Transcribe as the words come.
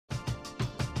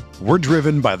We're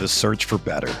driven by the search for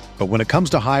better. But when it comes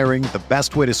to hiring, the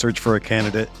best way to search for a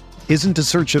candidate isn't to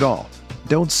search at all.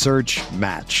 Don't search,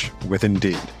 match with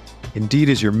Indeed. Indeed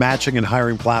is your matching and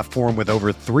hiring platform with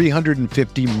over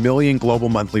 350 million global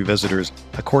monthly visitors,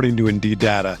 according to Indeed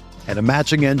data, and a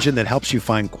matching engine that helps you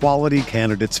find quality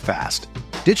candidates fast.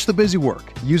 Ditch the busy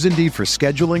work. Use Indeed for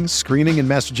scheduling, screening, and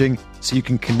messaging so you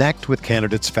can connect with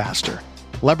candidates faster.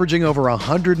 Leveraging over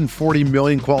 140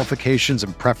 million qualifications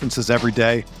and preferences every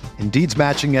day, Indeed's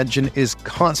matching engine is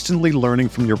constantly learning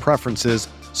from your preferences,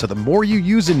 so the more you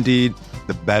use Indeed,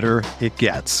 the better it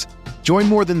gets. Join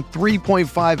more than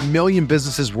 3.5 million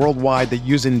businesses worldwide that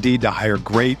use Indeed to hire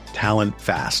great talent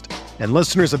fast. And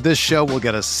listeners of this show will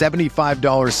get a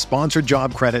 $75 sponsored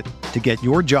job credit to get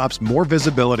your jobs more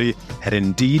visibility at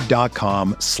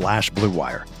Indeed.com/Blue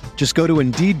Wire. Just go to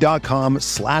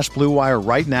Indeed.com/Blue Wire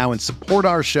right now and support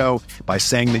our show by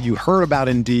saying that you heard about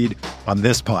Indeed on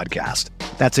this podcast.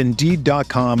 That's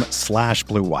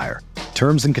Indeed.com/Blue Wire.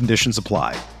 Terms and conditions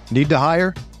apply. Need to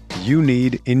hire? You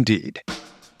need Indeed.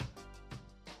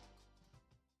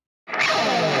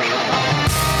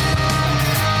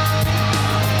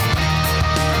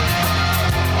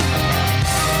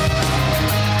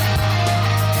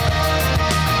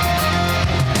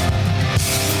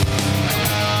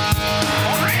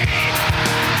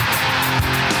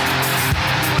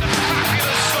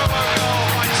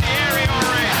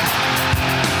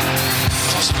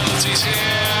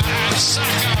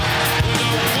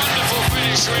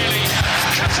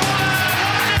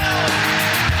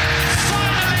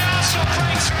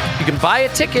 You can buy a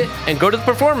ticket and go to the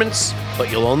performance,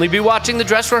 but you'll only be watching the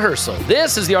dress rehearsal.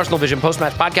 This is the Arsenal Vision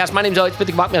post-match podcast. My name's Elliot Smith.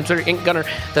 You can block me on Twitter, Ink Gunner.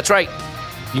 That's right.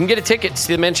 You can get a ticket to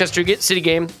see the Manchester City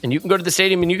game, and you can go to the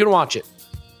stadium and you can watch it.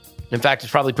 In fact,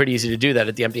 it's probably pretty easy to do that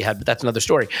at the Empty Head, but that's another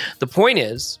story. The point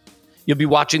is, you'll be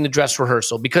watching the dress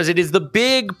rehearsal because it is the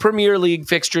big Premier League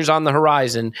fixtures on the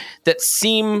horizon that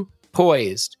seem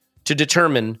poised to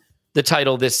determine the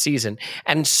title this season.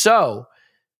 And so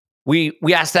we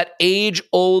ask that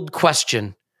age-old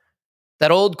question,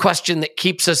 that old question that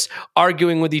keeps us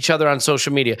arguing with each other on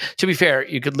social media. To be fair,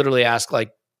 you could literally ask, like,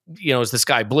 is the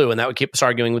sky blue? And that would keep us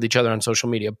arguing with each other on social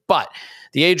media. But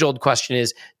the age-old question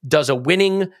is, does a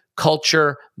winning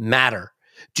culture matter?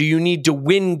 Do you need to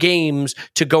win games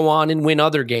to go on and win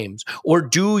other games? Or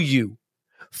do you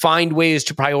find ways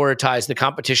to prioritize the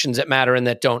competitions that matter and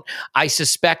that don't? I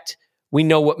suspect we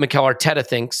know what Mikel Arteta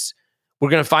thinks. We're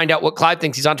going to find out what Clive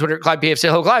thinks. He's on Twitter at ClivePF. Say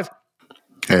hello, Clive.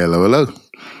 Hello.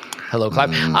 Hello,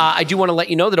 Clive. I do want to let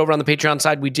you know that over on the Patreon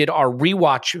side, we did our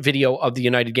rewatch video of the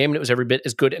United game, and it was every bit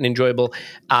as good and enjoyable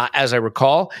as I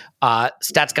recall.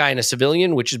 Stats Guy and a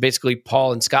Civilian, which is basically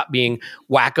Paul and Scott being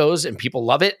wackos, and people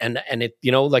love it. And it,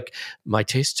 like, my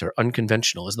tastes are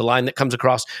unconventional is the line that comes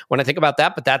across when I think about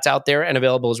that, but that's out there and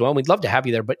available as well. And we'd love to have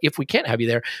you there, but if we can't have you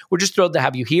there, we're just thrilled to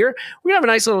have you here. We're going to have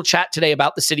a nice little chat today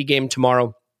about the City game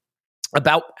tomorrow,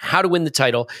 about how to win the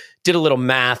title. Did a little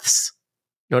maths.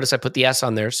 Notice I put the S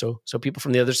on there, so people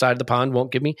from the other side of the pond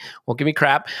won't give me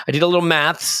crap. I did a little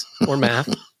math. Your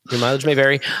mileage may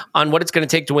vary on what it's going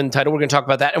to take to win the title. We're going to talk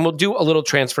about that, and we'll do a little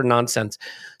transfer nonsense.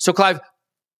 So, Clive,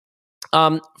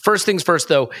 first things first,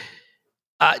 though.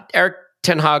 Erik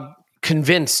ten Hag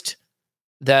convinced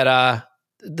that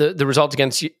the result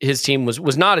against his team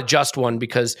was not a just one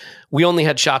because we only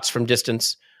had shots from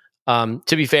distance. To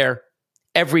be fair,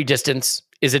 every distance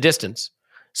is a distance.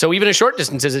 So even a short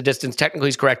distance is a distance. Technically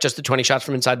is correct, just the 20 shots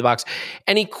from inside the box.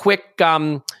 Any quick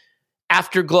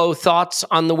afterglow thoughts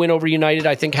on the win over United?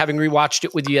 I think having rewatched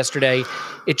it with you yesterday,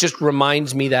 it just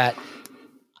reminds me that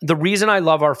the reason I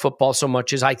love our football so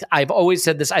much is I've always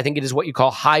said this, I think it is what you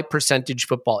call high percentage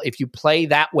football. If you play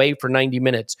that way for 90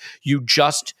 minutes, you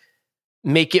just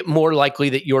make it more likely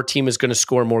that your team is going to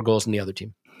score more goals than the other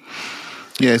team.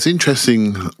 Yeah, it's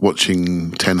interesting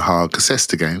watching Ten Hag assess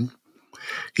the game.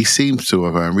 He seems to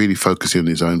have really focusing on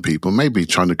his own people, maybe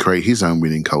trying to create his own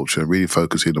winning culture, really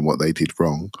focusing on what they did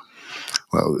wrong.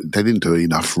 Well, they didn't do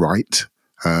enough right.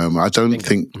 I don't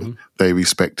think they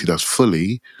respected us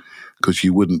fully because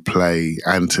you wouldn't play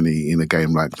Antony in a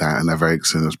game like that and have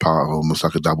Eriksen as part of almost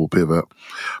like a double pivot,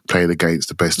 playing against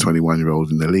the best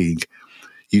 21-year-old in the league.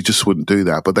 You just wouldn't do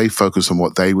that. But they focus on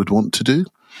what they would want to do.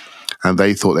 And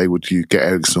they thought they would get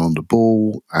Eriksen on the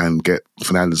ball and get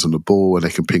Fernandes on the ball, and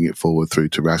they can ping it forward through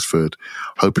to Rashford,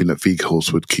 hoping that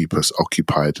Weghorst would keep us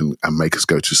occupied and make us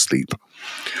go to sleep.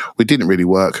 It didn't really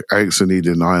work. Eriksen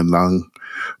needed an iron lung.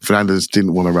 Fernandes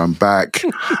didn't want to run back.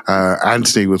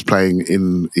 Antony was playing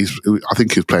I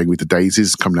think he was playing with the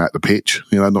daisies coming out the pitch.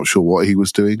 Not sure what he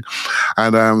was doing.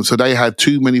 And so they had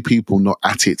too many people not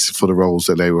at it for the roles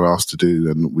that they were asked to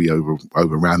do, and we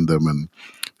overran them, and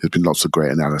There's been lots of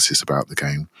great analysis about the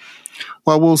game.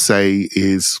 What I will say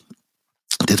is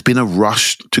there's been a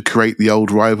rush to create the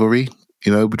old rivalry,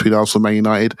 between Arsenal and Man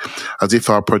United, as if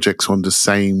our projects are on the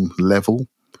same level,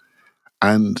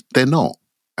 and they're not.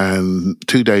 And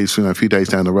 2 days, a few days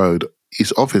down the road,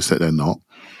 it's obvious that they're not.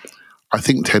 I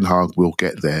think Ten Hag will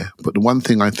get there, but the one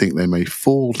thing I think they may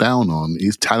fall down on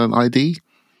is talent ID.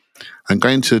 And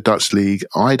going to the Dutch league,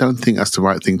 I don't think that's the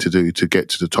right thing to do to get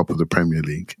to the top of the Premier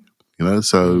League.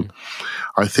 So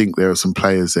I think there are some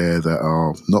players there that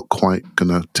are not quite going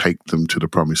to take them to the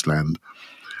promised land,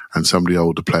 and some of the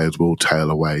older players will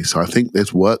tail away. So I think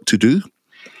there's work to do.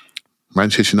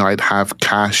 Manchester United have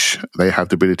cash. They have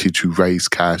the ability to raise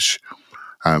cash.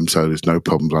 So there's no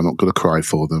problems. I'm not going to cry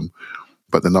for them,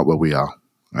 but they're not where we are.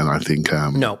 And I think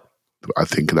no. I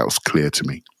think that was clear to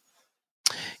me.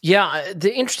 Yeah,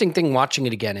 the interesting thing watching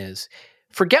it again is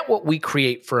forget what we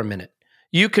create for a minute.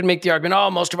 You could make the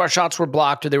argument, most of our shots were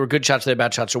blocked, or they were good shots, or they were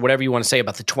bad shots, or whatever you want to say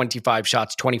about the 25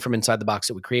 shots, 20 from inside the box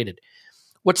that we created.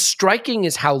 What's striking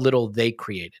is how little they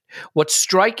created. What's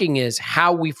striking is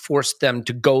how we forced them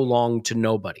to go long to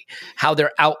nobody, how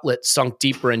their outlet sunk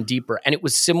deeper and deeper. And it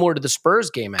was similar to the Spurs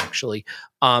game, actually,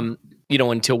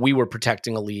 until we were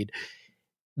protecting a lead.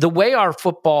 The way our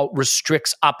football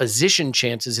restricts opposition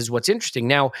chances is what's interesting.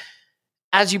 Now,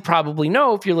 as you probably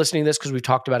know, if you're listening to this, because we've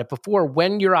talked about it before,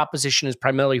 when your opposition is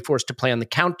primarily forced to play on the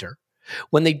counter,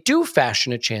 when they do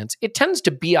fashion a chance, it tends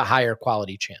to be a higher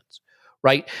quality chance,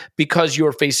 right? Because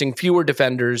you're facing fewer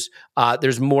defenders,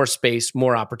 there's more space,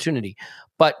 more opportunity.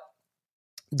 But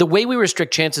the way we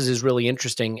restrict chances is really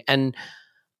interesting. And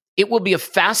it will be a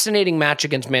fascinating match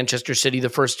against Manchester City, the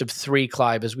first of three,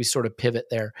 Clive, as we sort of pivot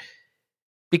there.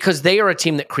 Because they are a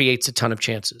team that creates a ton of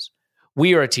chances.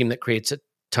 We are a team that creates a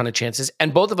ton of chances.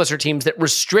 And both of us are teams that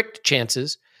restrict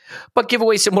chances, but give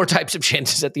away similar types of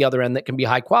chances at the other end that can be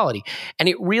high quality. And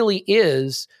it really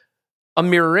is a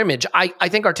mirror image. I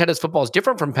think Arteta's football is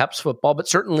different from Pep's football, but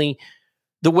certainly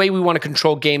the way we want to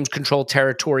control games, control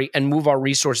territory, and move our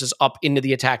resources up into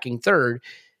the attacking third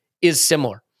is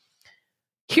similar.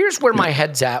 Here's where my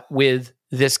head's at with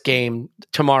this game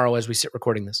tomorrow as we sit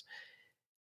recording this.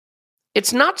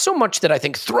 It's not so much that I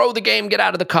think throw the game, get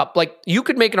out of the cup. Like, you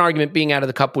could make an argument being out of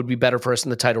the cup would be better for us in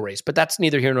the title race, but that's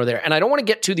neither here nor there. And I don't want to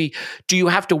get to the do you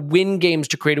have to win games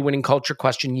to create a winning culture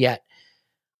question yet.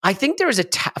 I think there is a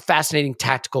fascinating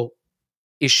tactical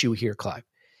issue here, Clive.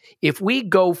 If we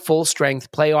go full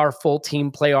strength, play our full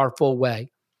team, play our full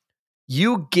way,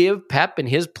 you give Pep and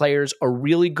his players a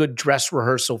really good dress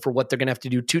rehearsal for what they're going to have to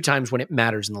do 2 times when it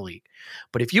matters in the league.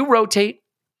 But if you rotate,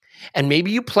 and maybe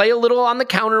you play a little on the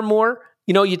counter more.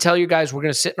 You tell your guys, we're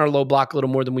going to sit in our low block a little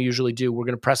more than we usually do. We're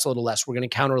going to press a little less. We're going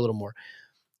to counter a little more.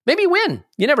 Maybe win.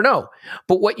 You never know.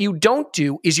 But what you don't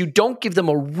do is you don't give them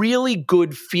a really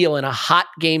good feel in a hot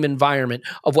game environment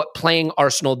of what playing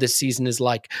Arsenal this season is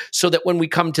like, so that when we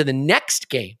come to the next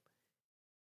game,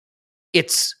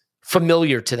 it's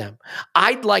familiar to them.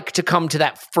 I'd like to come to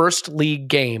that first league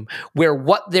game where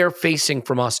what they're facing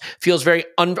from us feels very,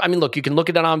 look, you can look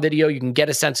at it on video, you can get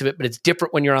a sense of it, but it's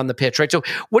different when you're on the pitch, right? So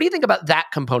what do you think about that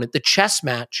component, the chess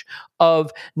match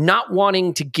of not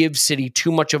wanting to give City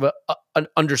too much of an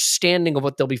understanding of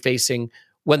what they'll be facing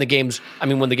when the games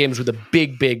with a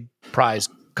big prize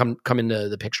come into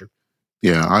the picture?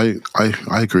 Yeah,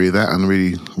 I agree with that, and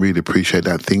really, really appreciate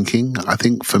that thinking. I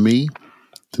think for me,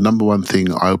 the number one thing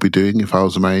I'll be doing if I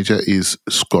was a manager is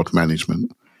squad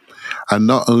management. And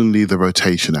not only the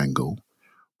rotation angle,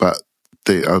 but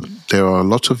there are a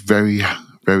lot of very,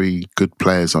 very good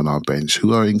players on our bench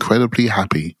who are incredibly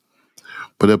happy.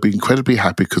 But they'll be incredibly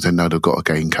happy because they know they've got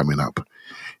a game coming up.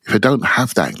 If they don't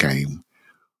have that game,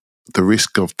 the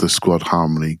risk of the squad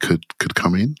harmony could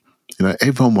come in.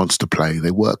 Everyone wants to play. They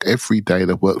work every day.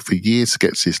 They've worked for years to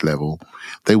get to this level.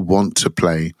 They want to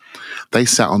play. They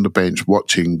sat on the bench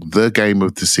watching the game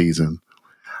of the season,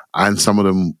 and some of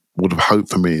them would have hoped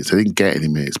for minutes. They didn't get any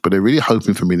minutes, but they're really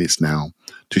hoping for minutes now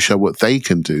to show what they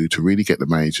can do to really get the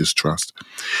manager's trust.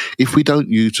 If we don't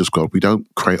use the squad, we don't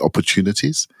create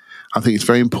opportunities. I think it's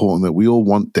very important that we all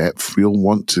want depth. We all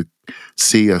want to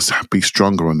see us be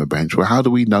stronger on the bench. Well, how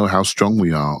do we know how strong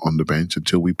we are on the bench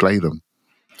until we play them?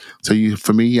 So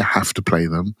for me, you have to play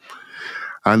them.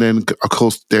 And then, of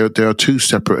course, there are 2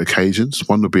 separate occasions.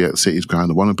 One will be at City's ground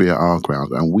and one will be at our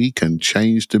ground. And we can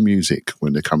change the music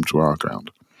when they come to our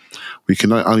ground. We can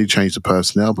not only change the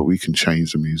personnel, but we can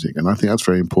change the music. And I think that's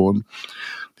very important.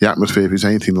 The atmosphere, if it's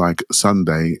anything like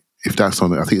Sunday, if that's I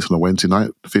think it's on a Wednesday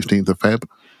night, 15th of Feb,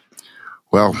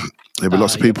 well, there'll be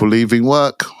lots of people leaving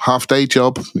work, half-day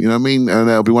job, you know what I mean? And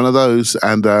there'll be one of those,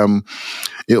 and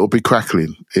it'll be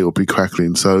crackling.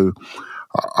 So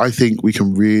I think we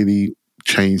can really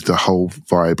change the whole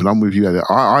vibe. And I'm with you,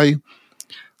 Elliot.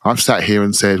 I've sat here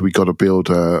and said we got to build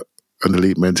an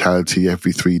elite mentality,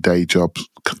 every 3-day job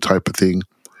type of thing.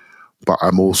 But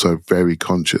I'm also very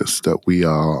conscious that we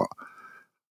are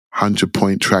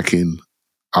 100-point tracking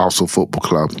Arsenal Football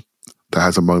Club that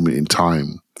has a moment in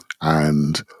time.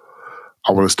 And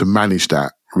I want us to manage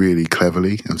that really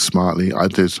cleverly and smartly.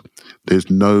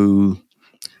 There's no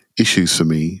issues for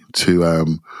me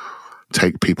to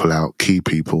take people out, key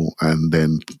people, and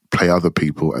then play other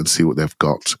people and see what they've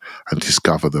got and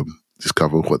discover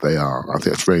what they are. I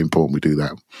think it's very important we do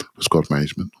that for squad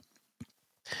management.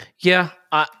 Yeah,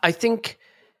 I think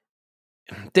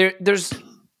there's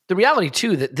the reality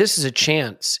too that this is a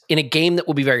chance in a game that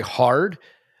will be very hard,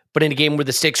 but in a game where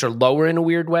the stakes are lower in a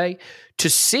weird way, to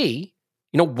see,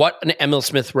 what an Emil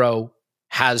Smith-Rowe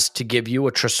has to give you,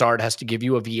 a Trossard has to give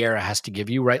you, a Vieira has to give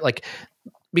you, right? Like,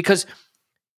 because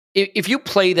if you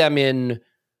play them in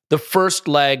the first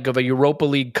leg of a Europa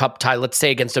League Cup tie, let's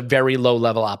say against a very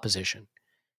low-level opposition,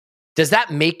 does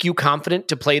that make you confident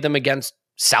to play them against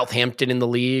Southampton in the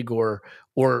league or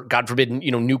God forbid,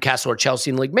 Newcastle or Chelsea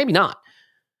in the league? Maybe not.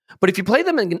 But if you play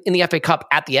them in the FA Cup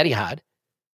at the Etihad,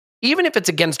 even if it's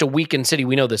against a weakened City,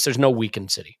 we know this, there's no weakened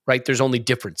City, right? There's only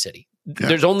different City. Yeah.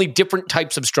 There's only different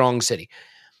types of strong City.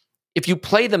 If you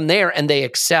play them there and they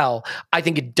excel, I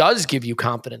think it does give you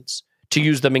confidence to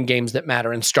use them in games that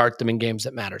matter and start them in games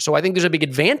that matter. So I think there's a big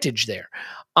advantage there.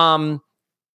 I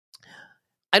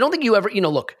don't think you ever,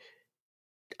 look,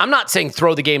 I'm not saying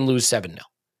throw the game, lose 7-0.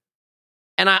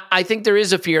 And I think there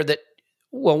is a fear that,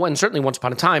 certainly once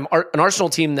upon a time, an Arsenal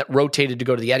team that rotated to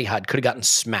go to the Etihad could have gotten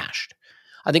smashed.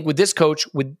 I think with this coach,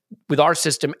 with our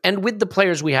system, and with the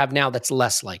players we have now, that's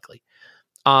less likely.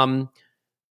 I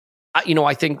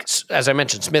think, as I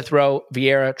mentioned, Smith-Rowe,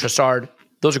 Vieira, Trossard,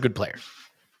 those are good players.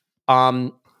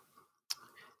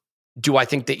 Do I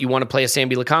think that you want to play a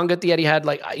Sambi Lokonga at the Etihad?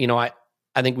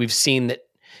 I think we've seen that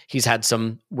he's had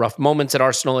some rough moments at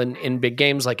Arsenal in big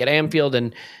games like at Anfield,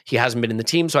 and he hasn't been in the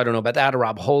team, so I don't know about that. Or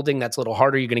Rob Holding, that's a little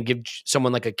harder. You're going to give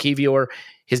someone like a Kivior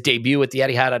his debut at the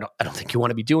Etihad. I don't think you want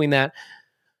to be doing that.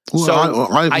 Well, so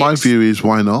my view is,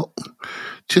 why not?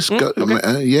 Just go.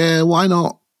 Okay. Yeah, why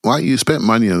not? Why you spent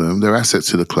money on them? They're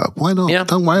assets to the club. Why not? Yeah,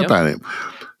 don't worry about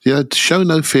it. Show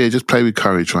no fear. Just play with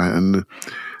courage, right? And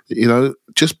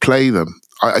just play them.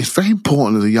 It's very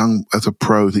important as a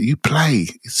pro that you play.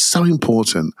 It's so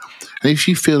important. And if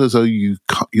you feel as though you're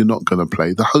not going to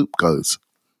play, the hope goes.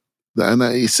 And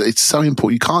it's so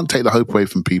important. You can't take the hope away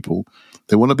from people.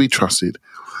 They want to be trusted.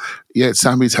 Yeah,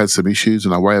 Sammy's had some issues,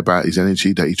 and I worry about his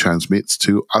energy that he transmits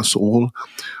to us all.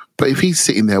 But if he's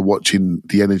sitting there watching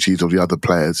the energies of the other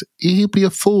players, he'd be a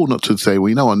fool not to say,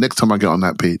 well, next time I get on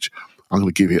that pitch, I'm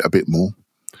going to give it a bit more.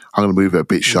 I'm going to move it a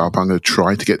bit sharp. I'm going to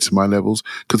try to get to my levels,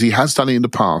 because he has done it in the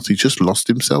past. He just lost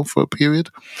himself for a period.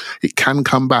 It can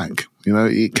come back.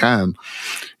 It can.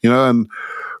 And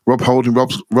Rob Holding,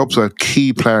 Rob's a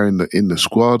key player in the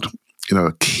squad.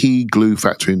 A key glue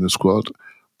factor in the squad.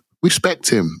 Respect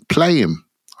him. Play him.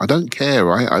 I don't care,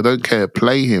 right? I don't care.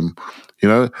 Play him.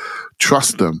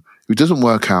 Trust them. If it doesn't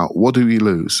work out, what do we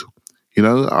lose?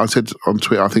 I said on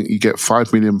Twitter, I think you get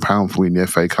 £5 million for winning the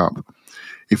FA Cup.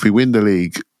 If we win the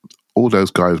league, all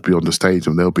those guys will be on the stage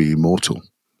and they'll be immortal.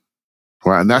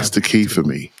 Right? And that's the key for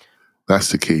me.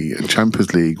 That's the key. And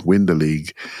Champions League, win the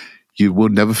league, you will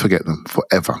never forget them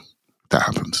forever. That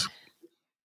happens.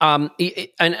 And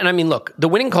I mean, look, the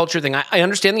winning culture thing, I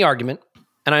understand the argument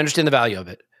and I understand the value of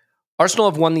it. Arsenal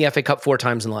have won the FA Cup 4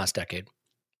 times in the last decade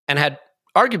and had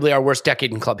arguably our worst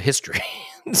decade in club history.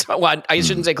 So I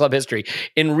shouldn't say club history,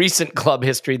 in recent club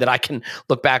history that I can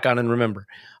look back on and remember.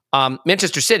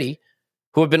 Manchester City,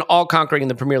 who have been all conquering in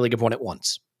the Premier League, have won it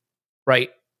once, right?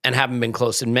 And haven't been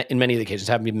close in many of the occasions,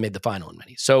 haven't even made the final in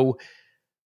many. So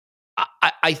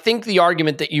I think the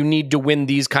argument that you need to win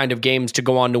these kind of games to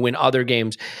go on to win other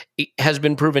games has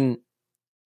been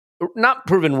not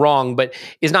proven wrong, but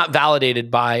is not validated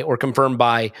by or confirmed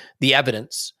by the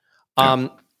evidence. Yeah.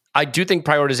 I do think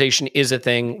prioritization is a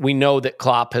thing. We know that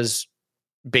Klopp has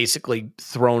basically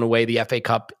thrown away the FA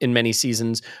Cup in many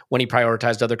seasons when he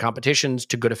prioritized other competitions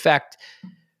to good effect.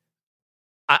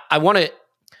 I want to,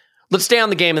 let's stay on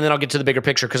the game and then I'll get to the bigger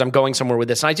picture because I'm going somewhere with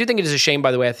this. And I do think it is a shame,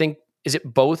 by the way. I think, is it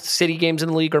both City games in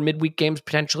the league or midweek games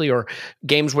potentially, or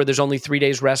games where there's only 3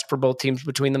 days rest for both teams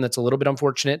between them? That's a little bit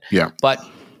unfortunate. Yeah. But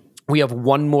we have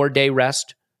 1 more day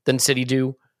rest than City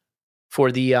do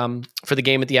for the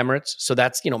game at the Emirates. So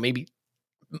that's, maybe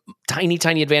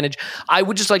tiny advantage. I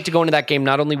would just like to go into that game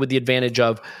not only with the advantage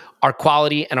of our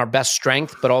quality and our best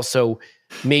strength, but also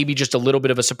maybe just a little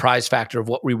bit of a surprise factor of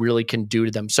what we really can do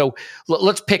to them. So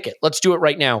let's pick it. Let's do it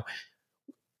right now.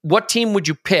 What team would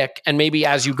you pick? And maybe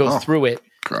as you go through it,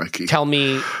 crikey. Tell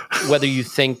me whether you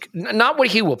think, not what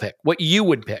he will pick, what you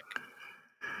would pick.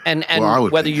 And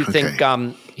whether you think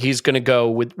he's going to go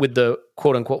with the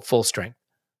quote unquote full strength.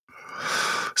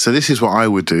 So this is what I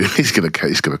would do. He's going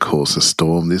to cause a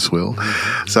storm. This will.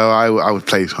 Mm-hmm. So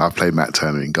I'd play Matt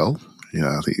Turner in goal.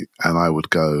 I think, and I would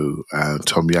go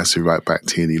Tomiyasu right back,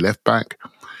 Tierney left back.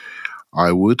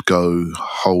 I would go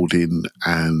Holding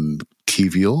and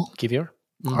Kivior.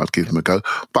 Mm-hmm. I'd give him a go,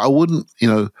 but I wouldn't.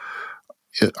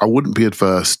 I wouldn't be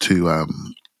adverse to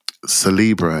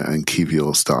Saliba and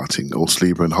Kivior starting, or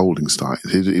Saliba and Holding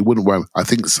starting. It wouldn't worry. I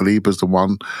think Saliba's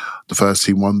the first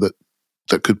team one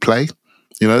that could play.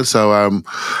 So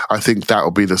I think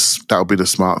that'll be the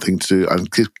smart thing to do, and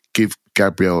give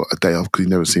Gabriel a day off because he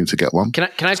never seems to get one. Can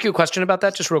I ask you a question about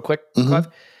that, just real quick, Clive?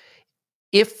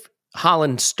 If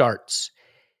Haaland starts,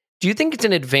 do you think it's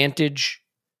an advantage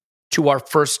to our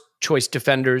first choice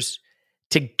defenders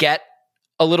to get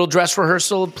a little dress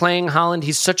rehearsal of playing Haaland?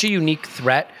 He's such a unique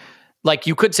threat. Like,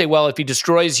 you could say, well, if he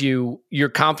destroys you, your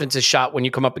confidence is shot when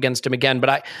you come up against him again.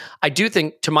 But I do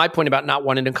think, to my point about not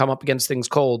wanting to come up against things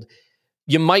cold,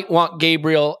 you might want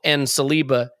Gabriel and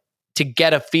Saliba to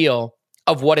get a feel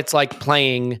of what it's like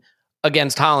playing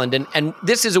against Haaland. And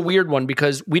this is a weird one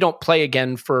because we don't play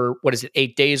again for,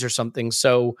 8 days or something.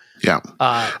 So, from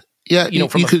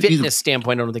a fitness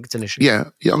standpoint, I don't think it's an issue. Yeah.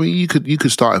 I mean, you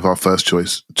could start with our first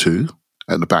choice 2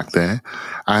 at the back there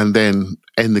and then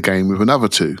end the game with another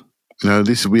 2.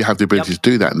 We have the ability to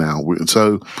do that now.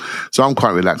 So I'm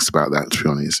quite relaxed about that, to be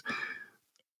honest.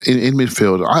 In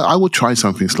midfield, I would try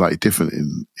something slightly different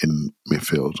in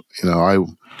midfield.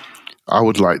 I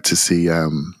would like to see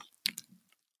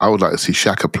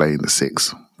Xhaka play in the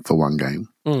 6 for one game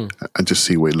and just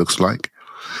see what it looks like.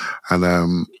 And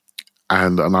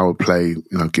I would play,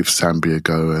 give Sambi a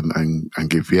go and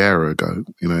give Vieira a go,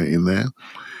 in there.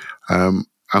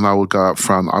 And I would go up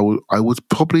front. I would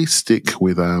probably stick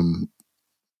with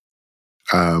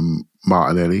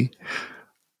Martinelli.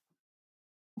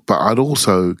 But I'd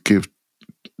also give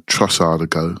Trossard a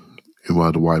go in one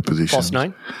of the wide positions. False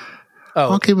 9?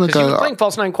 Oh, I'll give him a go. He was playing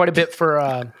false 9 quite a bit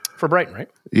for Brighton, right?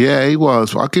 Yeah, he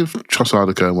was. I'll give Trossard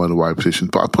a go in one of the wide positions.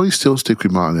 But I'd probably still stick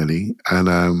with Martinelli. And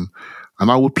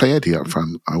I would play Eddie up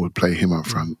front. I would play him up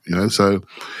front, So,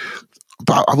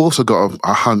 but I've also got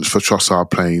a hunch for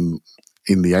Trossard playing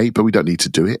in the 8, but we don't need to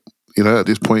do it. At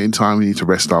this point in time, we need to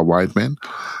rest our wide men,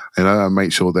 and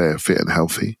make sure they're fit and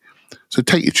healthy. So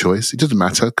take your choice. It doesn't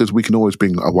matter because we can always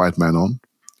bring a wide man on,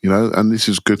 and this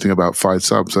is a good thing about 5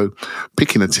 subs. So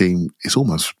picking a team is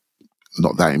almost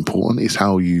not that important. It's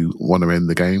how you want to end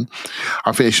the game.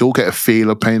 I think they should all get a feel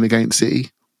of playing against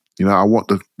City. I want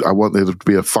there to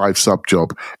be a 5 sub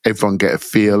job. Everyone get a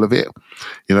feel of it,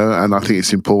 and I think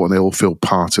it's important they all feel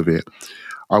part of it.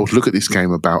 I would look at this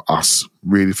game about us,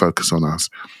 really focus on us.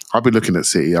 I've been looking at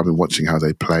City. I've been watching how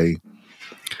they play,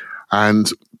 and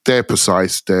they're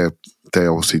precise. They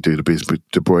obviously do the business.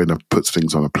 De Bruyne puts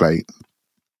things on a plate,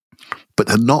 but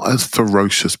they're not as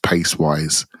ferocious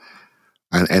pace-wise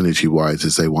and energy-wise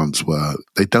as they once were.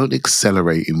 They don't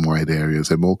accelerate in wide areas.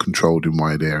 They're more controlled in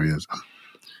wide areas.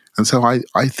 And so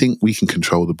I think we can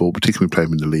control the ball, particularly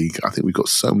playing in the league. I think we've got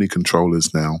so many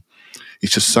controllers now.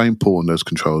 It's just so important those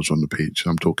controllers on the pitch.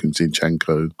 I'm talking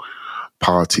Zinchenko,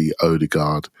 Partey,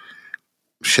 Odegaard,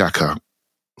 Xhaka,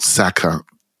 Saka,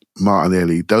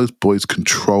 Martinelli. Those boys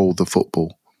control the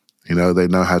football. They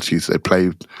know how to use it. They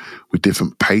play with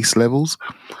different pace levels.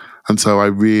 And so I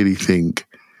really think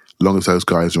as long as those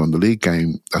guys are on the league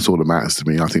game, that's all that matters to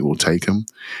me. I think we'll take them.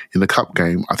 In the cup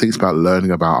game, I think it's about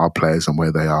learning about our players and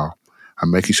where they are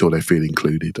and making sure they feel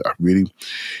included. I really,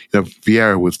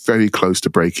 Vieira was very close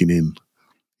to breaking in,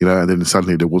 and then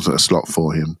suddenly there wasn't a slot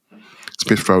for him.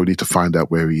 Smith Rowe need to find out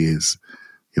where he is,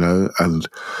 and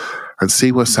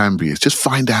see where Sambi is. Just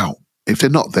find out. If they're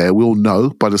not there, we'll know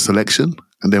by the selection,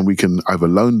 and then we can either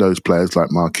loan those players like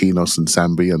Marquinhos and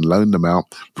Sambi and loan them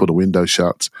out before the window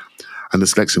shuts, and the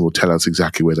selection will tell us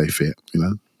exactly where they fit,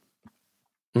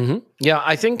 Mm-hmm. Yeah,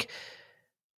 I think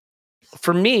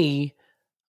for me,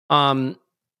 I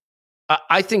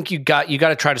think you got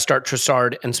to try to start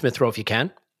Trossard and Smith Rowe if you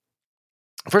can.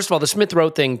 First of all, the Smith Rowe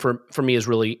thing for me is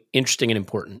really interesting and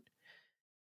important.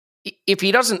 If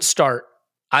he doesn't start,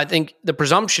 I think the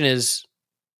presumption is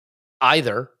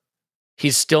either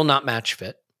he's still not match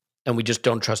fit and we just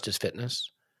don't trust his fitness,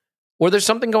 or there's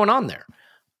something going on there.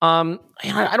 I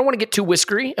don't want to get too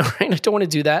whiskery, right? I don't want to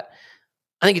do that.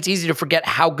 I think it's easy to forget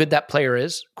how good that player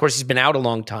is. Of course, he's been out a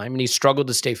long time and he's struggled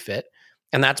to stay fit,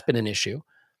 and that's been an issue.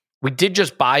 We did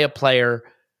just buy a player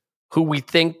who we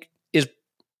think is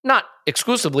not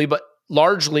exclusively, but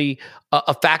largely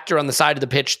a factor on the side of the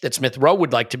pitch that Smith Rowe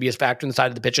would like to be a factor on the side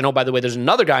of the pitch. And oh, by the way, there's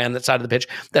another guy on that side of the pitch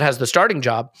that has the starting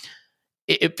job.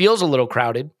 It feels a little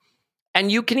crowded. And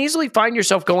you can easily find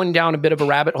yourself going down a bit of a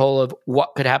rabbit hole of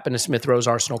what could happen to Smith Rowe's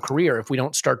Arsenal career if we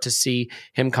don't start to see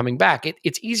him coming back.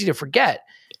 It's easy to forget.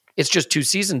 It's just 2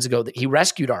 seasons ago that he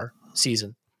rescued our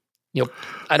season.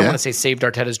 I don't want to say saved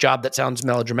Arteta's job. That sounds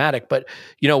melodramatic, but,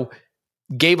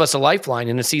 gave us a lifeline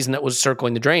in a season that was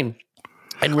circling the drain.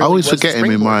 And really I always forget him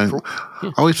in my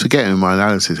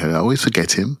analysis. I always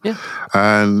forget him. Yeah.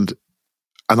 And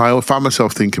I find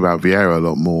myself thinking about Vieira a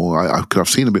lot more. I've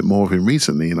seen a bit more of him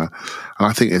recently, and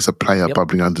I think there's a player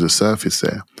bubbling under the surface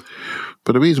there.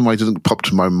 But the reason why he doesn't pop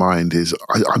to my mind is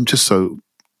I'm just so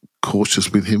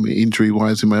cautious with him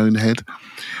injury-wise in my own head.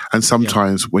 And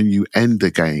sometimes when you end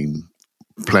a game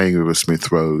playing with a Smith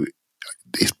Rowe,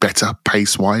 it's better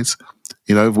pace-wise.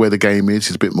 Where the game is,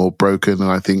 it's a bit more broken,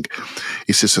 and I think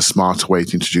it's just a smarter way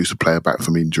to introduce a player back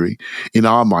from injury. In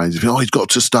our minds, he's got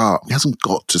to start. He hasn't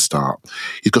got to start.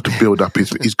 He's got to build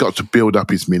up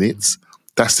his minutes.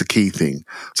 That's the key thing.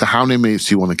 So how many minutes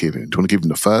do you want to give him? Do you want to give him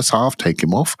the first half, take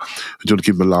him off? Or do you want to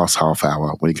give him the last half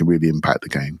hour when he can really impact the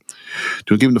game? Do you want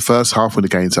to give him the first half when the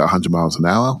game's at 100 miles an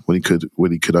hour, when he could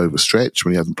overstretch,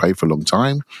 when he hasn't played for a long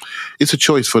time? It's a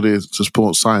choice for the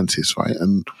sports scientists, right?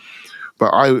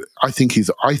 But I think he's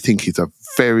a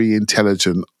very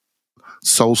intelligent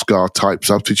Solskjaer type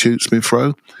substitute, Smith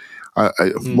Rowe.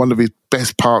 One of his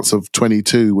best parts of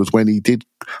 22 was when he did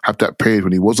have that period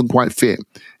when he wasn't quite fit.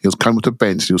 He was coming to the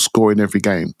bench, he was scoring every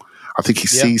game. I think he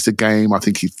sees the game. I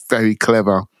think he's very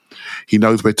clever. He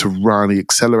knows where to run. He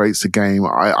accelerates the game.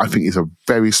 I think he's a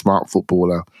very smart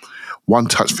footballer.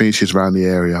 One-touch finishes around the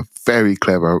area. Very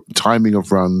clever. Timing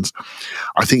of runs.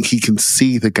 I think he can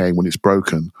see the game when it's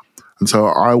broken. And so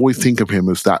I always think of him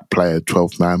as that player,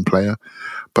 12-man player.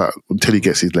 But until he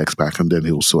gets his legs back, and then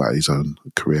he'll sort out his own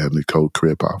career and the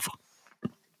career path.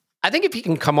 I think if he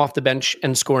can come off the bench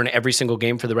and score in every single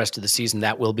game for the rest of the season,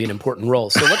 that will be an important role.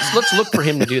 So let's look for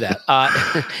him to do that.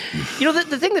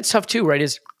 The thing that's tough too, right,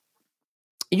 is,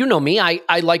 me,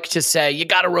 I like to say, you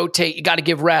got to rotate, you got to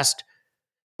give rest.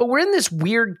 But we're in this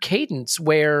weird cadence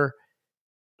where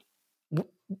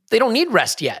they don't need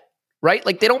rest yet. Right?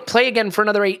 Like, they don't play again for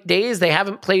another 8 days. They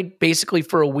haven't played basically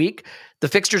for a week. The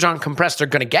fixtures aren't compressed. They're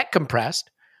going to get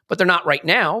compressed, but they're not right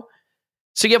now.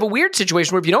 So you have a weird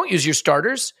situation where if you don't use your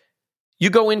starters, you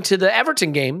go into the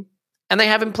Everton game and they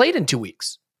haven't played in 2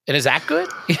 weeks. And is that good?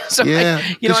 So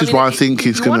this is why I think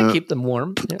it's going to keep them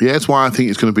warm. Yeah, that's why I think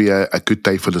it's going to be a good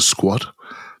day for the squad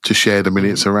to share the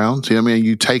minutes around.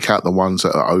 You take out the ones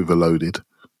that are overloaded.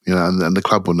 And the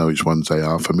club will know which ones they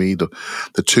are. For me,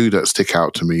 the two that stick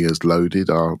out to me as loaded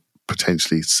are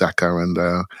potentially Saka and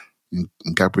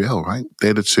Gabriel, right?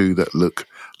 They're the two that look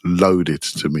loaded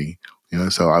to me.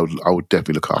 So I would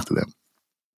definitely look after them.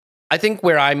 I think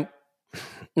where I'm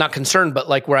not concerned, but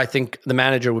where I think the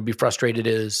manager would be frustrated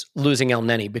is losing El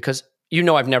Neni, because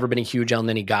I've never been a huge El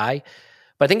Neni guy,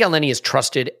 but I think El Neni is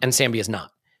trusted and Sambi is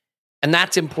not. And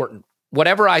that's important.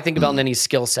 Whatever I think of El Neni's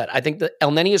skill set, I think that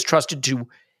El Neni is trusted to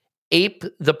ape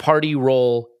the party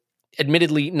role,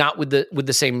 admittedly not with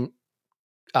the same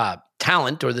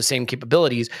talent or the same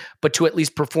capabilities, but to at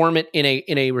least perform it in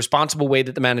a responsible way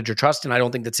that the manager trusts. And I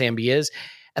don't think that Sambi is.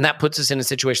 And that puts us in a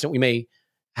situation that we may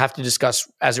have to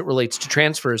discuss as it relates to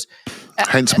transfers.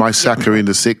 Hence my Saka in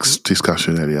the 6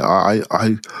 discussion earlier.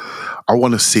 I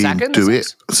want to see him do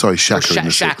it. Sorry, Xhaka in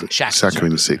the 6. Saka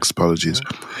in the 6. Apologies.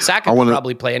 Saka can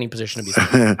probably play any position to be.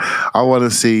 I want to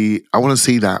see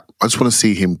that. I just want to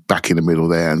see him back in the middle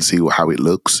there and see how it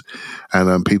looks.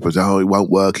 And people say, "Oh, it won't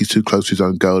work. He's too close to his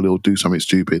own goal. He'll do something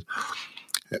stupid."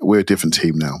 We're a different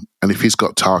team now, and if he's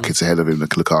got targets ahead of him that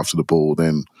can look after the ball,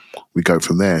 then we go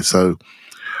from there. So,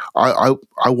 I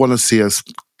want to see us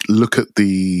look at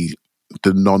the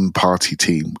non-party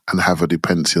team and have a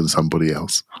dependency on somebody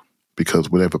else. Because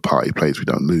whatever party plays, we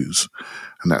don't lose,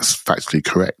 and that's factually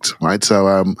correct, right? So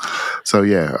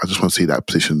yeah, I just want to see that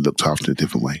position looked after in a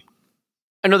different way.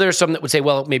 I know there's some that would say,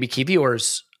 well, maybe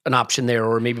Kivior's an option there,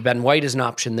 or maybe Ben White is an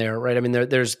option there, right? I mean,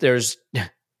 there's the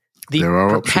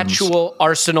perpetual options.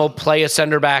 Arsenal play a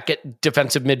center back at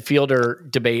defensive midfielder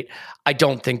debate. I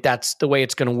don't think that's the way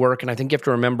it's going to work, and I think you have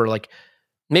to remember,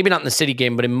 maybe not in the City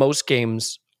game, but in most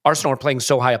games, Arsenal are playing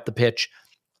so high up the pitch.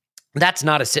 That's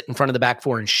not a sit in front of the back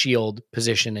four and shield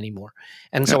position anymore.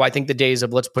 And so I think the days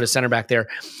of let's put a center back there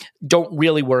don't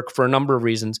really work for a number of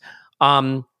reasons.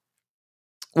 Well,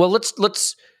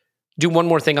 let's do one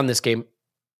more thing on this game.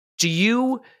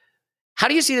 How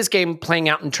do you see this game playing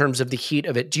out in terms of the heat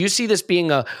of it? Do you see this being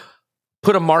a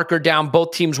put a marker down,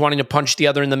 both teams wanting to punch the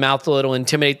other in the mouth a little,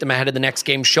 intimidate them ahead of the next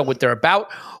game, show what they're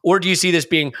about? Or do you see this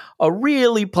being a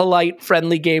really polite,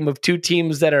 friendly game of two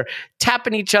teams that are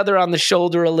tapping each other on the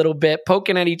shoulder a little bit,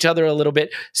 poking at each other a little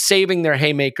bit, saving their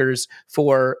haymakers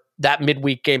for that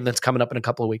midweek game that's coming up in a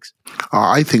couple of weeks?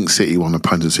 I think City want to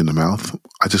punch us in the mouth.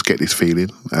 I just get this feeling.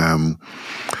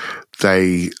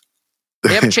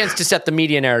 They have a chance to set the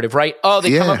media narrative, right? Oh,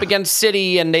 they come up against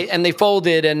City and they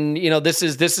folded, and this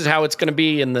is how it's going to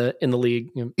be in the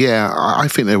league. Yeah, I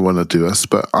think they want to do us,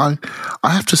 but I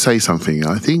have to say something.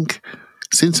 I think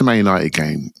since the Man United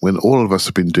game, when all of us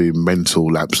have been doing mental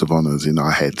laps of honours in our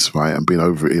heads, right, and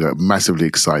been massively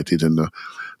excited, and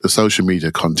the social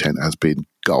media content has been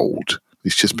gold.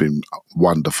 It's just been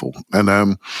wonderful,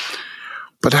 and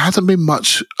but there hasn't been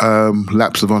much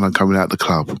laps of honour coming out of the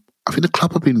club. I think the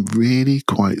club have been really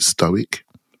quite stoic,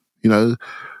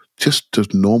 just a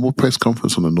normal press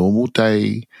conference on a normal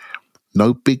day,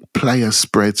 no big player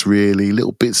spreads really,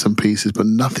 little bits and pieces, but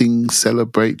nothing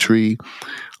celebratory.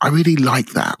 I really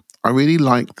like that. I really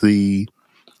like the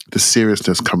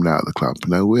seriousness coming out of the club.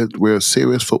 We're a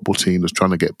serious football team that's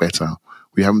trying to get better.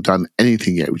 We haven't done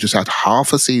anything yet. We just had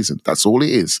half a season. That's all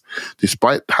it is.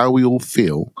 Despite how we all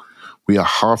feel, we are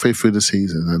halfway through the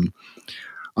season, and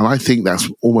I think that's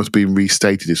almost been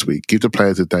restated this week. Give the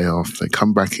players a day off. They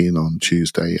come back in on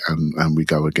Tuesday and we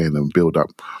go again and build up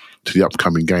to the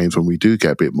upcoming games when we do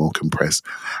get a bit more compressed.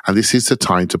 And this is the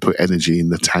time to put energy in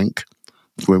the tank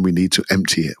when we need to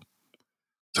empty it.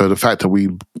 So the fact that we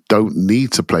don't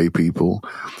need to play people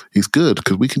is good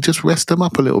because we can just rest them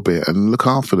up a little bit and look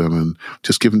after them and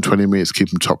just give them 20 minutes, keep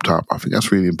them topped up. I think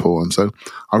that's really important. So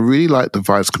I really like the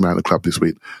vibes coming out of the club this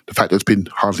week. The fact there's been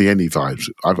hardly any vibes,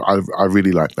 I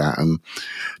really like that. And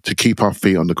to keep our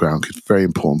feet on the ground is very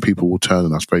important. People will turn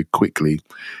on us very quickly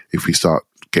if we start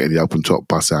getting the open top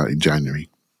bus out in January.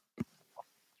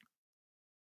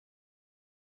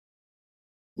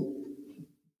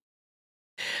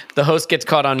 The host gets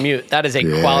caught on mute. That is a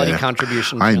quality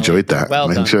contribution. I enjoyed that.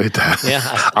 Well I enjoyed that. Yeah,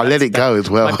 I let it go as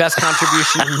well. My best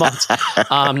contribution in months.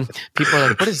 People are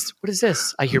like, "What is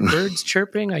this? I hear birds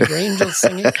chirping. I hear angels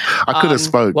singing." I could have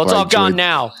spoke. Well, it's all gone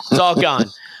now. It's all gone.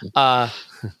 I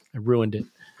ruined it,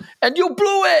 and you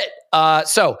blew it.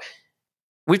 So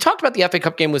we've talked about the FA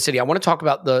Cup game with City. I want to talk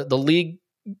about the league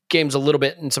games a little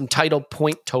bit and some title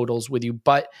point totals with you,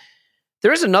 but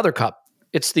there is another cup.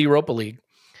 It's the Europa League.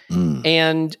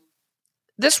 And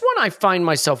this one I find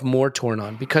myself more torn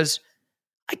on because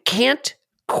I can't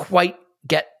quite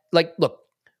get, look,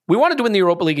 we wanted to win the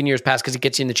Europa League in years past because it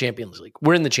gets you in the Champions League.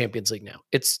 We're in the Champions League now.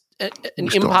 It's an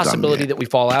impossibility that we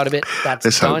fall out of it.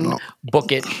 That's done.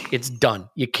 Book it. It's done.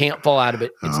 You can't fall out of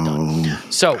it. It's done.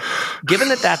 So given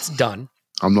that that's done.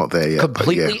 I'm not there yet.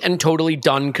 Completely and totally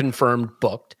done, confirmed,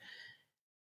 booked.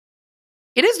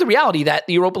 It is the reality that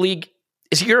the Europa League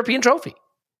is a European trophy.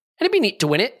 And it'd be neat to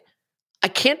win it. I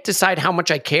can't decide how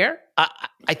much I care.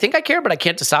 I think I care, but I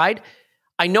can't decide.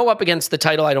 I know up against the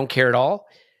title, I don't care at all.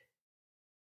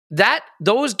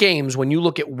 Those games, when you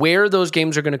look at where those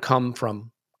games are going to come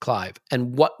from, Clive,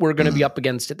 and what we're going to be up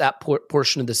against at that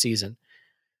portion of the season,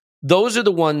 those are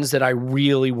the ones that I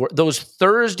really those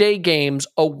Thursday games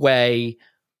away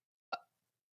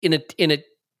in a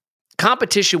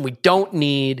competition we don't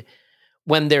need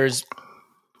when there's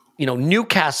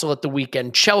Newcastle at the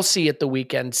weekend, Chelsea at the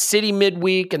weekend, City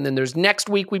midweek, and then there's next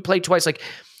week we play twice.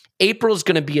 April's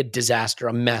going to be a disaster,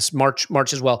 a mess. March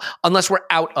as well, unless we're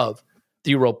out of the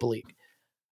Europa League.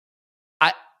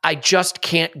 I just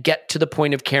can't get to the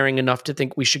point of caring enough to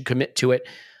think we should commit to it.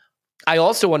 I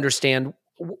also understand,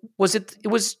 it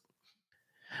was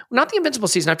not the invincible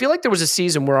season. I feel like there was a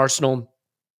season where Arsenal,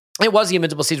 it was the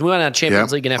invincible season. We went on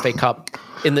Champions League and FA Cup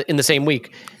in the same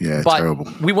week. Yeah, but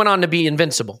terrible. We went on to be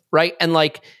invincible, right? And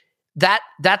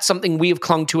that's something we have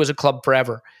clung to as a club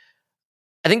forever.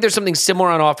 I think there's something similar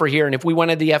on offer here. And if we went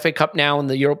to the FA Cup now and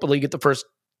the Europa League at the first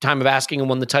time of asking and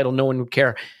won the title, no one would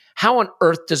care. How on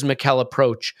earth does Mikel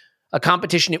approach a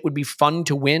competition it would be fun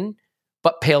to win,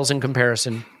 but pales in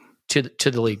comparison to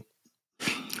the league?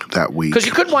 That week. Because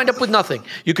you could wind up with nothing.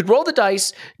 You could roll the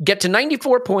dice, get to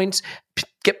 94 points,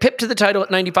 get pipped to the title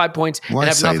at 95 points, and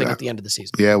have nothing at the end of the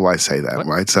season. Yeah, why say that,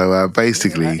 right? So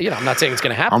basically, I'm not saying it's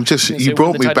going to happen. You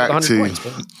brought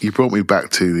me back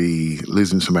to the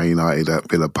losing to Man United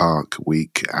at Villa Park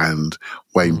week and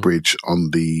Wayne Bridge on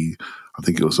I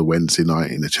think it was a Wednesday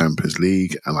night in the Champions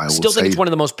League, and I still think it's one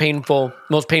of the most painful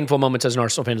moments as an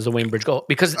Arsenal fan is the Wayne Bridge goal,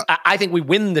 because I think we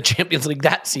win the Champions League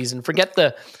that season. Forget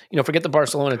the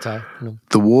Barcelona tie.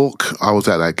 The walk, I was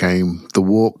at that game. The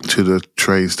walk to the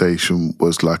train station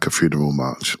was like a funeral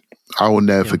march. I will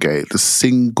never forget it. The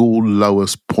single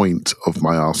lowest point of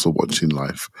my Arsenal watching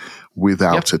life,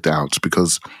 without a doubt,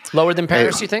 because lower than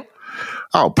Paris, you think?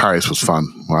 Oh, Paris was fun.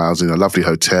 Well, I was in a lovely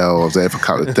hotel. I was there for a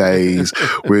couple of days.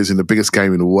 We was in the biggest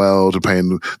game in the world. We're playing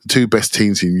the two best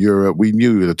teams in Europe. We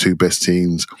knew we were the two best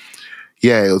teams.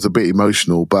 Yeah, it was a bit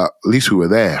emotional, but at least we were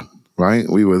there, right?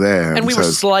 We were there, and we were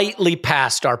slightly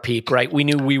past our peak, right? We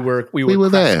knew we were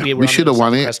there. We should have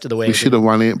won it. We should have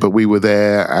won it, but we were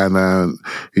there, and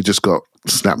it just got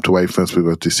snapped away from us with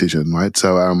a decision, right?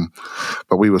 So,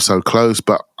 but we were so close.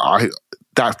 But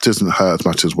that doesn't hurt as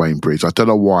much as Wayne Bridge. I don't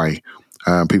know why.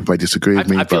 People may disagree with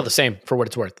me. I feel the same, for what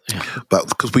it's worth. Yeah. But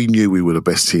because we knew we were the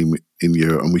best team in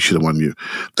Europe and we should have won you.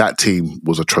 That team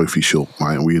was a trophy short,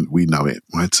 right? And we know it,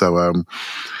 right? So,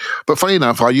 but funny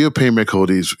enough, our European record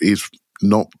is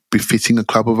not befitting a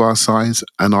club of our size.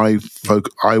 And I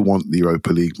want the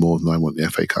Europa League more than I want the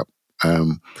FA Cup. I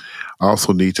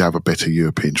also need to have a better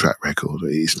European track record.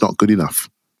 It's not good enough.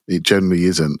 It generally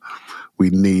isn't. We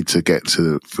need to get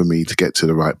to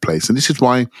the right place. And this is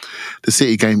why the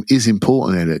City game is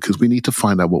important, Elliot, because we need to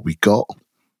find out what we got.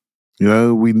 You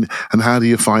know, and how do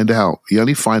you find out? You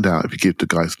only find out if you give the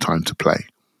guys time to play.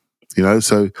 You know,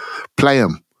 so play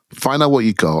them. Find out what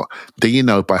you got. Then you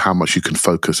know by how much you can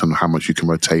focus and how much you can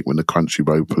rotate when the crunchy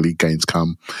Europa League games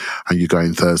come and you go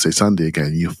in Thursday, Sunday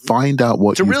again. You find out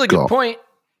what you've got. It's a really good point.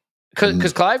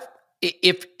 Because Clive,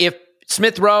 if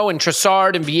Smith Rowe and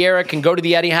Trossard and Vieira can go to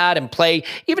the Etihad and play,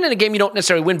 even in a game you don't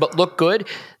necessarily win, but look good,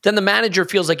 then the manager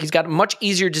feels like he's got a much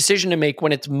easier decision to make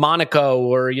when it's Monaco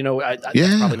or,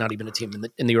 that's probably not even a team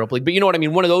in the Europa League. But you know what I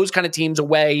mean? One of those kind of teams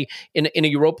away in a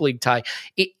Europa League tie.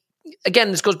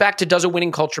 Again, this goes back to, does a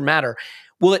winning culture matter?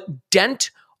 Will it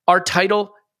dent our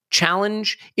title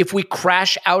challenge if we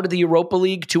crash out of the Europa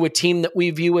League to a team that we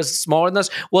view as smaller than us?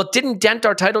 Well, it didn't dent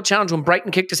our title challenge when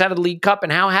Brighton kicked us out of the League Cup,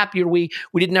 and how happy are we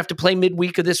didn't have to play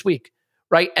midweek of this week,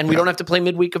 right? And we don't have to play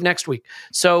midweek of next week.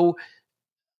 So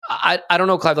I don't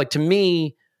know, Clive, like, to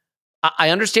me,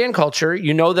 I understand culture.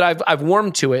 You know that I've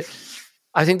warmed to it.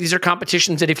 I think these are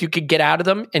competitions that if you could get out of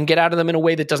them and get out of them in a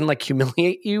way that doesn't like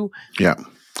humiliate you,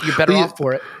 you're better off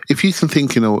for it. If you can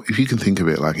think, of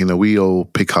it like, we all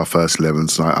pick our first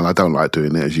 11s, and I don't like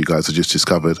doing it, as you guys have just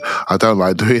discovered. I don't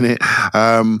like doing it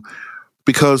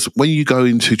because when you go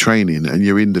into training and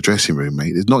you're in the dressing room,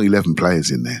 mate, there's not 11 players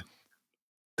in there.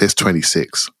 There's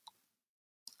 26,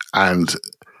 and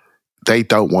they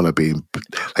don't want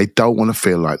to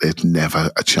feel like there's never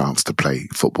a chance to play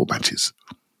football matches.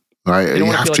 Right? You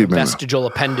have to remember vestigial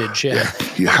appendage. Yeah.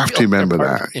 You have to remember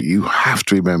that. You have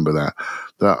to remember that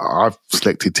I've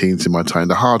selected teams in my time.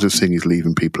 The hardest thing is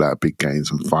leaving people out of big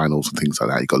games and finals and things like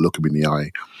that. You got to look them in the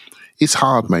eye. It's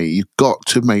hard, mate.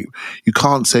 You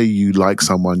can't say you like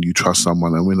someone, you trust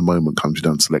someone, and when the moment comes, you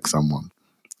don't select someone.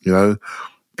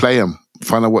 Play them,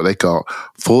 find out what they got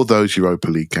for those Europa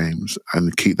League games,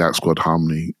 and keep that squad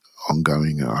harmony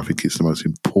ongoing. I think it's the most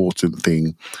important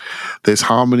thing. There's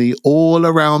harmony all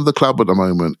around the club at the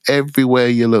moment. Everywhere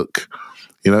you look,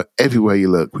 everywhere you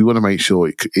look, we want to make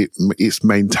sure it's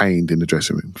maintained in the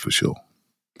dressing room for sure.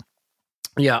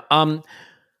 Yeah. All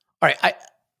right.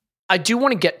 I do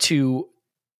want to get to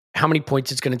how many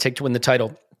points it's going to take to win the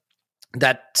title.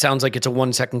 That sounds like it's a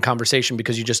 1 second conversation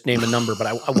because you just name a number, but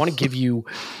I want to give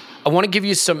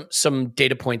you some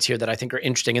data points here that I think are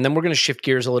interesting. And then we're going to shift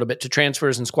gears a little bit to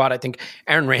transfers and squad. I think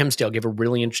Aaron Ramsdale gave a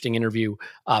really interesting interview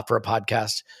for a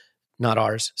podcast, not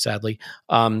ours, sadly.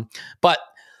 But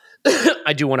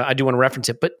I do want to reference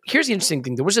it. But here's the interesting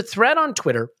thing. There was a thread on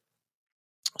Twitter.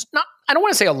 I don't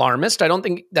want to say alarmist. I don't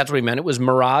think that's what he meant. It was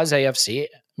Miraz AFC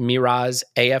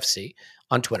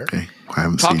on Twitter. Okay.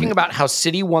 Talking about how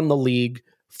City won the league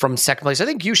from second place. I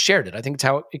think you shared it. I think it's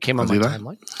how it came on my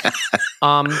timeline.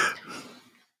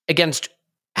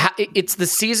 It's the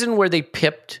season where they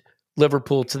pipped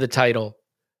Liverpool to the title.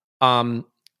 What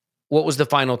was the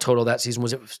final total that season?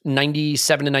 Was it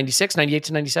 97 to 96, 98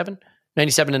 to 97?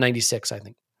 97 to 96, I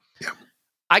think. Yeah.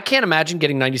 I can't imagine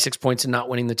getting 96 points and not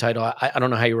winning the title. I don't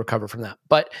know how you recover from that.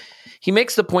 But he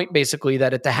makes the point basically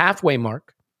that at the halfway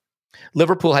mark,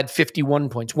 Liverpool had 51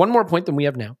 points, one more point than we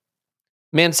have now.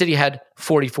 Man City had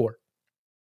 44.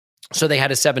 So they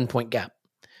had a 7-point gap.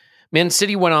 Man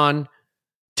City went on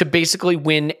to basically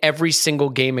win every single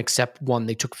game except one.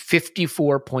 They took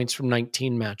 54 points from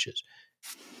 19 matches.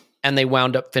 And they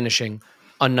wound up finishing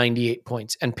on 98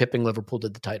 points and pipping Liverpool to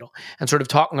the title. And sort of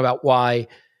talking about why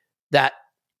that,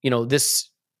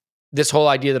 this whole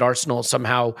idea that Arsenal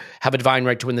somehow have a divine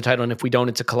right to win the title, and if we don't,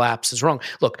 it's a collapse, is wrong.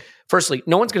 Look, firstly,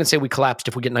 no one's going to say we collapsed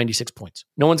if we get 96 points.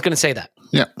 No one's going to say that.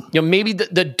 Yeah. Maybe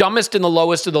the dumbest and the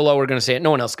lowest of the low are going to say it.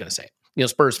 No one else is going to say it.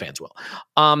 Spurs fans will.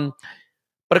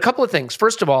 But a couple of things.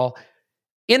 First of all,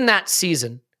 in that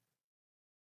season,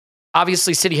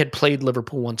 obviously City had played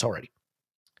Liverpool once already.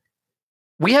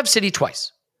 We have City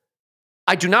twice.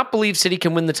 I do not believe City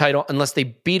can win the title unless they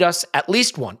beat us at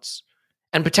least once,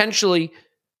 and potentially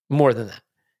more than that.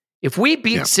 If we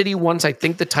beat City once, I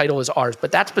think the title is ours,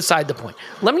 but that's beside the point.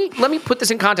 Let me put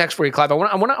this in context for you, Clive. I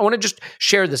want to just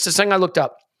share this. This thing I looked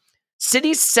up.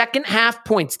 City's second half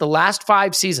points the last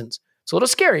 5 seasons. It's a little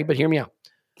scary, but hear me out.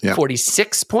 Yeah.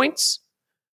 46 points,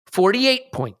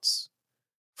 48 points,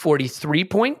 43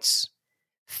 points,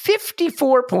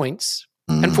 54 points,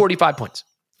 and 45 points.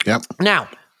 Yep. Now,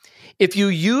 if you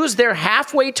use their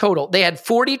halfway total, they had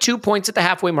 42 points at the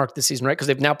halfway mark this season, right? Because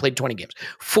they've now played 20 games.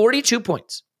 42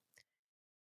 points.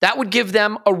 That would give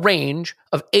them a range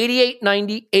of 88,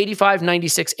 90, 85,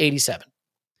 96, 87.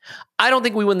 I don't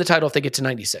think we win the title if they get to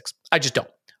 96. I just don't.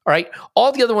 All right?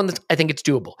 All the other ones, I think it's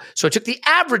doable. So I took the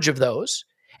average of those,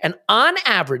 and on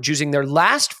average, using their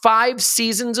last 5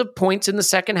 seasons of points in the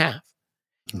second half,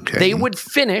 they would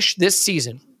finish this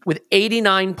season with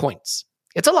 89 points.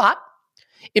 It's a lot.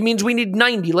 It means we need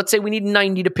 90. Let's say we need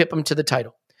 90 to pip them to the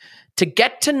title. To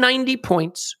get to 90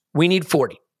 points, we need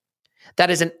 40.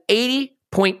 That is an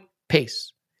 80-point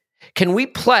pace. Can we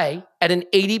play at an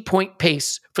 80-point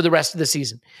pace for the rest of the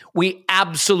season? We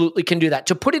absolutely can do that.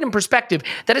 To put it in perspective,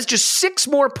 that is just 6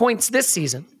 more points this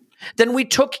season than we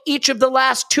took each of the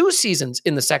last 2 seasons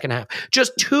in the second half.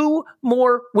 Just 2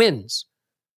 more wins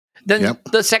than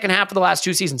the second half of the last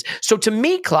 2 seasons. So to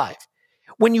me, Clive,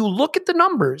 when you look at the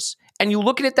numbers and you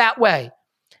look at it that way,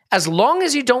 as long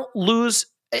as you don't lose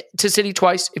to City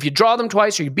twice, if you draw them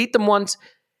twice or you beat them once,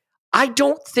 I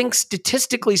don't think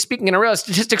statistically speaking, and I realize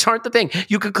statistics aren't the thing.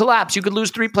 You could collapse. You could lose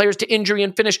 3 players to injury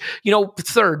and finish,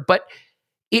 third. But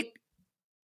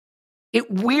it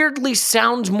weirdly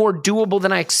sounds more doable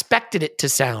than I expected it to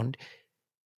sound.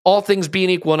 All things being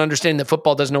equal and understanding that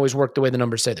football doesn't always work the way the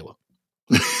numbers say they will.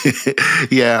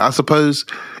 Yeah, I suppose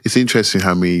it's interesting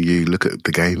how you look at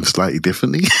the game slightly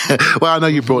differently. Well, I know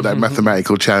you brought that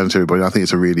mathematical challenge to everybody. I think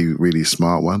it's a really, really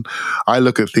smart one. I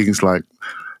look at things like,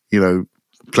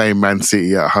 playing Man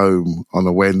City at home on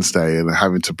a Wednesday and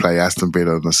having to play Aston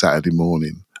Villa on a Saturday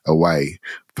morning away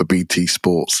for BT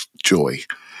Sports joy.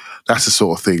 That's the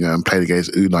sort of thing. Playing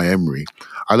against Unai Emery.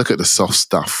 I look at the soft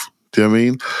stuff. Do you know what I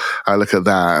mean? I look at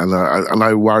that and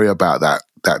I worry about that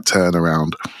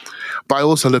turnaround. But I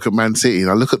also look at Man City and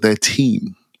I look at their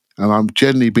team, and I've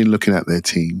generally been looking at their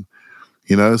team,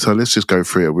 so let's just go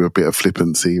through it with a bit of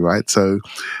flippancy, right? So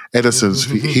Ederson's,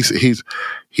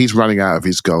 he's running out of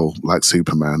his goal like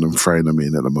Superman and throwing them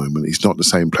in at the moment. He's not the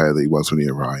same player that he was when he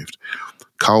arrived.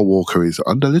 Kyle Walker is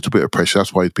under a little bit of pressure.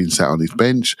 That's why he's been sat on his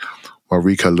bench, while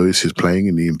Rico Lewis is playing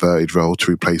in the inverted role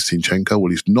to replace Zinchenko.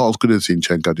 Well, he's not as good as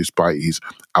Zinchenko despite his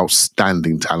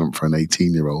outstanding talent for an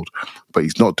 18-year-old, but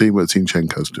he's not doing what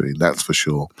Zinchenko's doing, that's for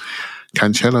sure.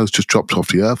 Cancelo's just dropped off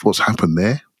the earth. What's happened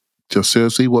there? Just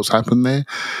seriously, what's happened there?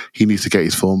 He needs to get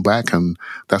his form back, and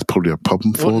that's probably a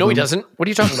problem for him. No, he doesn't. What are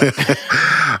you talking about?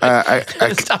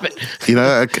 Stop it.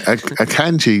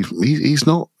 Akanji, he's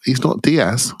not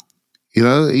Diaz.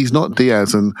 He's not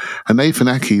Diaz, and Nathan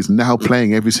Ake is now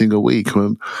playing every single week.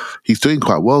 And he's doing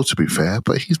quite well, to be fair,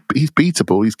 but he's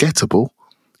beatable, he's gettable.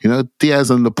 Diaz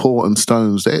and Laporte and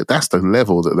Stones, that's the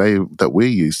level that we're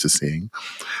used to seeing.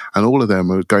 And all of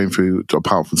them are going through,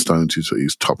 apart from Stones,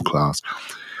 who's top class.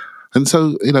 And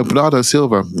so, Bernardo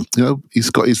Silva, he's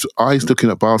got his eyes looking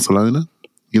at Barcelona.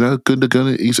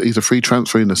 Gundogan, he's a free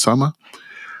transfer in the summer.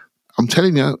 I'm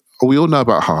telling you, we all know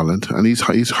about Haaland, and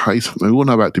we all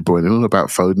know about De Bruyne, we all know about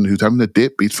Foden, who's having a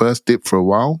dip, his first dip for a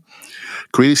while.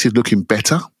 Grealish is looking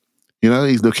better.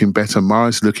 He's looking better. Mahrez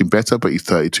is looking better, but he's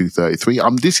 32, 33.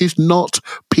 This is not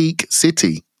peak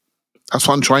City. That's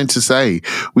what I'm trying to say.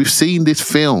 We've seen this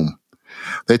film.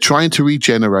 They're trying to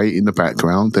regenerate in the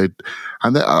background. Like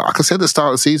I said at the start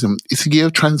of the season, it's a year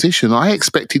of transition. I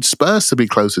expected Spurs to be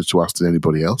closer to us than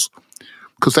anybody else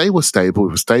because they were stable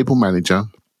with a stable manager.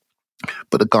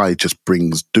 But the guy just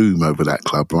brings doom over that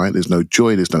club, right? There's no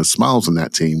joy, there's no smiles on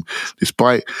that team,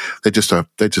 despite they're just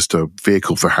a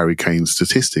vehicle for Harry Kane's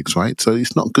statistics, right? So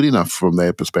it's not good enough from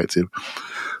their perspective.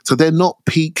 So they're not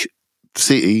peak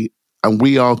City, and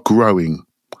we are growing.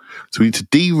 So we need to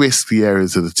de-risk the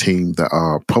areas of the team that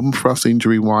are a problem for us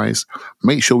injury-wise,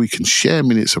 make sure we can share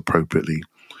minutes appropriately.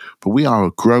 But we are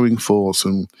a growing force,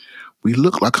 and we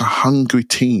look like a hungry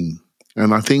team.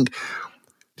 And I think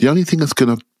the only thing that's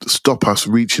going to stop us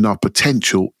reaching our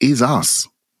potential is us.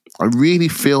 I really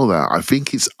feel that. I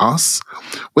think it's us.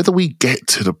 Whether we get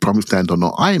to the promised land or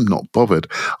not, I am not bothered.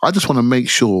 I just want to make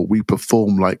sure we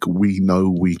perform like we know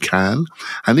we can.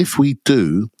 And if we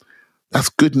do, that's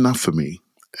good enough for me.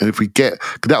 And if we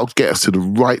that'll get us to the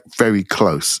right, very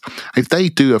close. If they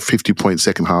do a 50-point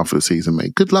second half of the season,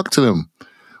 mate, good luck to them.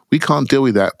 We can't deal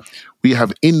with that. We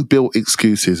have inbuilt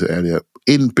excuses, Elliot.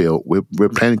 Inbuilt. We're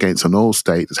playing against an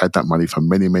all-state that's had that money for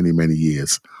many, many, many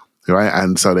years. Right?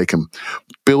 And so they can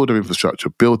build their infrastructure,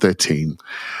 build their team.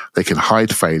 They can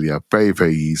hide failure very,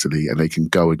 very easily, and they can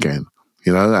go again.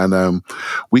 And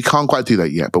we can't quite do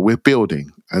that yet, but we're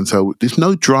building. And so there's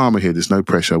no drama here. There's no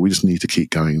pressure. We just need to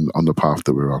keep going on the path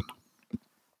that we're on.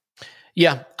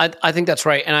 Yeah, I think that's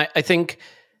right. And I think,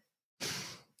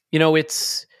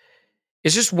 it's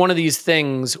just one of these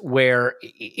things where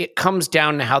it comes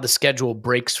down to how the schedule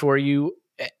breaks for you.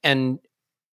 And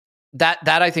that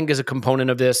I think is a component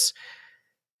of this.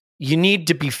 You need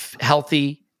to be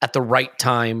healthy at the right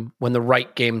time when the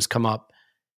right games come up.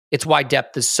 It's why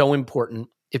depth is so important.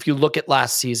 If you look at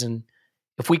last season,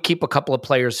 if we keep a couple of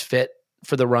players fit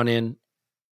for the run-in,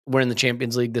 we're in the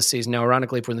Champions League this season. Now,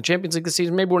 ironically, if we're in the Champions Ague this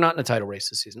season, maybe we're not in a title race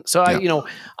this season. So, yeah.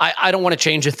 I don't want to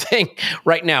change a thing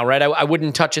right now, right? I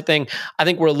wouldn't touch a thing. I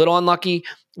think we're a little unlucky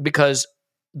because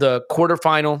the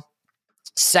quarterfinal,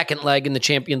 second leg in the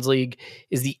Champions League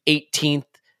is the 18th,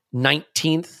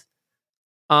 19th,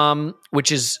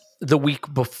 which is the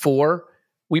week before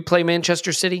we play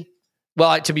Manchester City.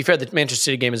 Well, to be fair, the Manchester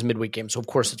City game is a midweek game, so of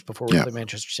course it's before we play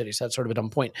Manchester City. So that's sort of a dumb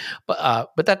point,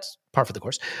 but that's par for the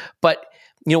course. But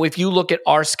if you look at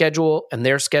our schedule and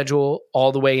their schedule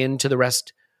all the way into the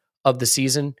rest of the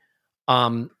season,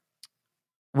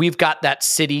 we've got that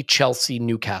City, Chelsea,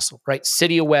 Newcastle, right?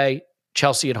 City away,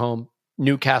 Chelsea at home,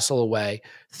 Newcastle away,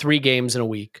 3 games in a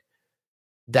week.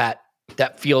 That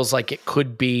feels like it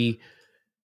could be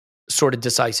sort of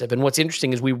decisive. And what's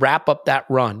interesting is we wrap up that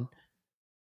run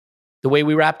the way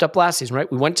we wrapped up last season,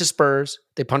 right? We went to Spurs.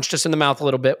 They punched us in the mouth a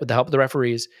little bit with the help of the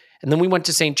referees. And then we went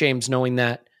to St. James knowing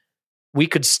that we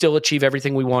could still achieve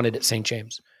everything we wanted at St.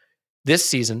 James. This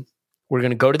season, we're going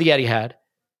to go to the Etihad,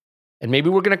 and maybe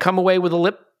we're going to come away with a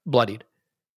lip bloodied.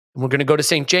 And we're going to go to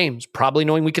St. James, probably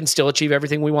knowing we can still achieve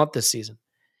everything we want this season.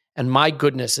 And my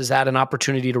goodness, is that an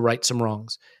opportunity to right some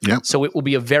wrongs? Yeah. So it will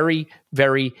be a very,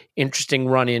 very interesting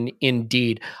run-in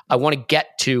indeed. I want to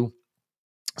get to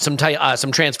some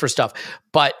transfer stuff,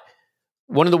 but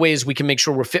one of the ways we can make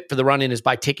sure we're fit for the run-in is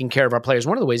by taking care of our players.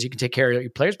 One of the ways you can take care of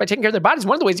your players by taking care of their bodies.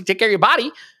 One of the ways you can take care of your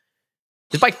body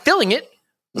is by filling it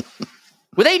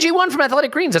with AG1 from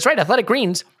Athletic Greens. That's right. Athletic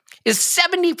Greens is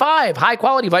 75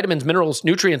 high-quality vitamins, minerals,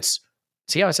 nutrients.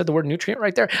 See how I said the word nutrient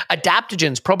right there?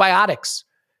 Adaptogens, probiotics.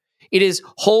 It is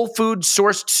whole food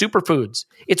sourced superfoods.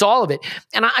 It's all of it.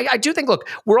 And I do think, look,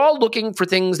 we're all looking for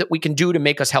things that we can do to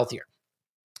make us healthier.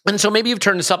 And so maybe you've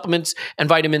turned to supplements and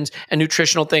vitamins and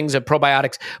nutritional things and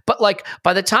probiotics. But like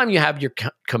by the time you have your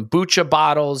kombucha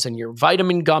bottles and your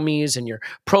vitamin gummies and your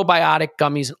probiotic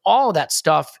gummies and all of that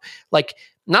stuff, like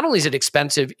not only is it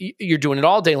expensive, you're doing it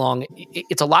all day long.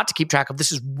 It's a lot to keep track of.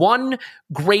 This is one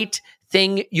great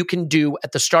thing you can do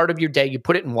at the start of your day. You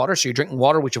put it in water. So you're drinking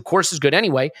water, which of course is good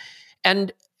anyway.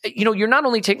 And you're not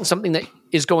only taking something that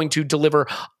is going to deliver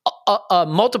a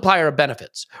multiplier of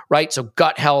benefits, right? So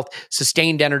gut health,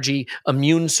 sustained energy,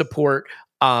 immune support.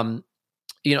 For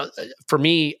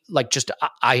me, like just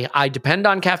I depend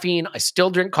on caffeine. I still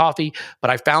drink coffee,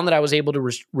 but I found that I was able to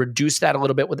reduce that a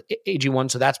little bit with AG1.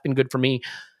 So that's been good for me.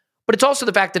 But it's also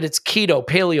the fact that it's keto,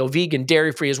 paleo, vegan,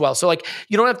 dairy-free as well. So like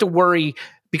you don't have to worry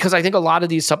because I think a lot of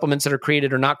these supplements that are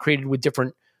created are not created with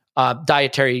different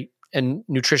dietary and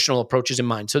nutritional approaches in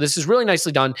mind. So this is really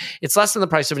nicely done. It's less than the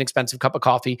price of an expensive cup of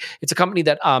coffee. It's a company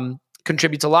that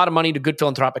contributes a lot of money to good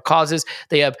philanthropic causes.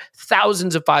 They have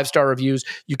thousands of 5-star reviews.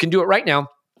 You can do it right now.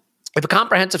 If a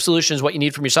comprehensive solution is what you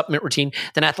need from your supplement routine,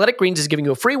 then Athletic Greens is giving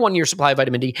you a free 1-year supply of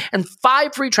vitamin D and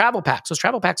 5 free travel packs. Those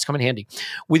travel packs come in handy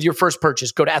with your first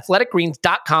purchase. Go to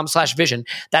athleticgreens.com/vision.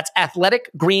 That's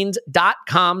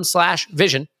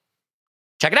athleticgreens.com/vision.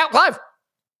 Check it out, Clive. Is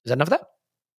that enough of that?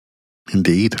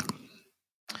 Indeed.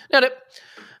 Nailed it.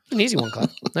 An easy one, Clive.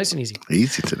 Nice and easy.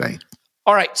 Easy today.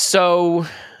 All right, so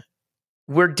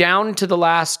we're down to the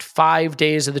last 5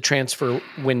 days of the transfer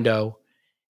window.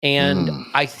 And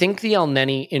I think the El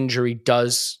Neni injury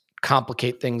does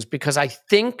complicate things because I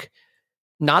think,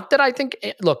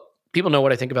 look, people know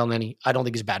what I think of El Neni. I don't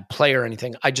think he's a bad player or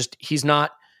anything. He's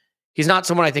not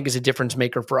someone I think is a difference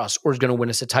maker for us or is going to win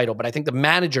us a title. But I think the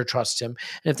manager trusts him.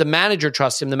 And if the manager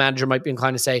trusts him, the manager might be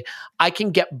inclined to say, I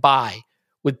can get by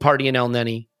with Partey and El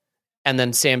Neni and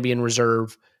then Sambi in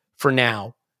reserve for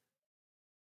now.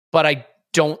 But I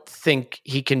don't think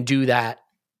he can do that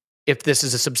if this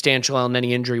is a substantial El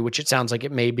Neni injury, which it sounds like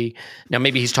it may be. Now,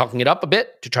 maybe he's talking it up a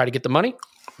bit to try to get the money.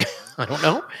 I don't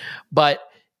know. But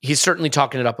he's certainly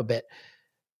talking it up a bit.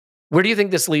 Where do you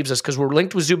think this leaves us? Because we're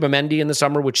linked with Zubamendi in the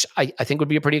summer, which I think would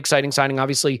be a pretty exciting signing.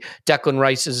 Obviously, Declan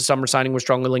Rice is a summer signing we're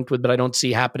strongly linked with, but I don't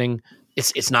see happening.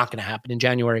 It's not going to happen in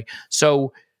January.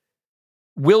 So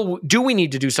do we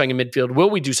need to do something in midfield? Will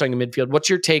we do something in midfield? What's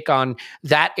your take on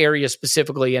that area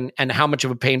specifically and how much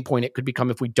of a pain point it could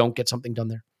become if we don't get something done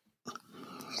there?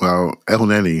 Well,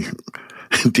 Elneny,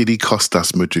 did he cost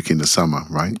us Mudryk in the summer,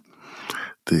 right?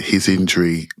 His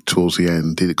injury towards the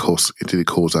end, did it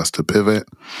cause us to pivot?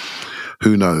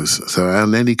 Who knows? So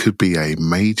Elneny could be a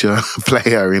major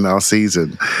player in our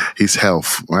season. His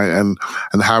health, right, and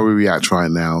how we react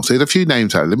right now. So there's a few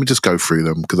names out. Let me just go through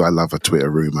them because I love a Twitter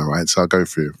rumor, right? So I'll go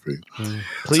through.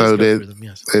 Please go through them.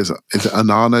 Yes. There's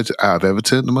Onana out of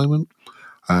Everton at the moment.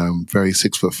 Very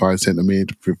 6'5" centre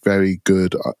mid, very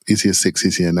good. Is he a 6?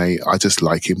 Is he an 8? I just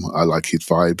like him. I like his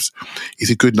vibes. Is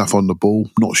he good enough on the ball?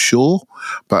 Not sure,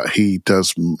 but he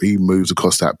moves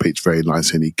across that pitch very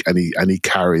nicely, and he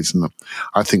carries. And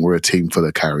I think we're a team full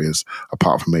of carriers,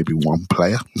 apart from maybe one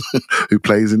player who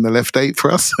plays in the left 8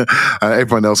 for us.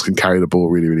 Everyone else can carry the ball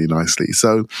really, really nicely.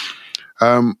 So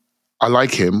I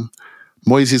like him.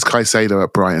 Moises Caicedo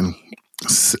at Brighton.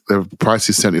 The price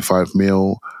is 75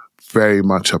 mil. Very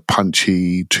much a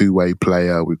punchy two-way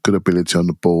player with good ability on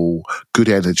the ball, good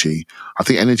energy. I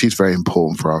think energy is very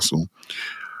important for Arsenal.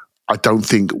 I don't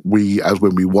think as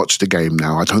when we watch the game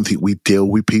now, I don't think we deal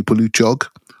with people who jog.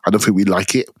 I don't think we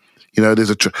like it. You know, there's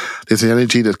an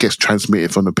energy that gets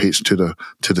transmitted from the pitch to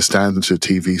the stand and to the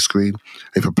TV screen.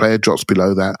 If a player drops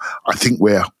below that, I think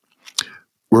we're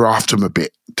after them a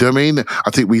bit. Do you know what I mean? I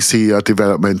think we see a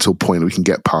developmental point we can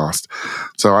get past.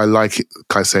 So I like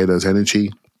Caicedo's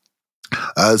energy.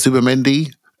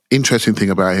 Zubamendi, interesting thing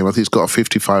about him, I think he's got a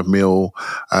 55 mil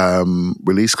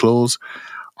release clause.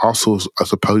 Arsenal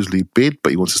supposedly bid,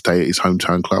 but he wants to stay at his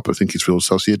hometown club. I think it's Real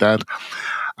Sociedad.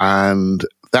 And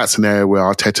that's an area where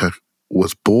Arteta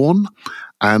was born.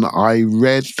 And I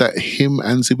read that him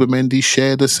and Zubamendi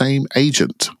share the same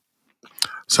agent.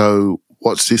 So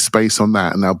what's this space on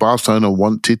that? Now, Barcelona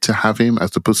wanted to have him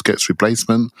as the Busquets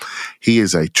replacement. He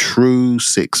is a true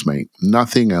 6, mate.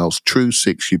 Nothing else. True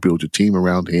 6. You build a team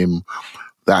around him.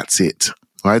 That's it.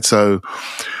 Right? So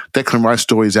Declan Rice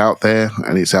story is out there,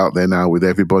 and it's out there now with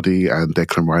everybody. And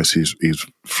Declan Rice is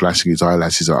flashing his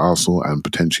eyelashes at Arsenal and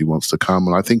potentially wants to come.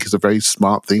 And I think it's a very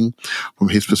smart thing from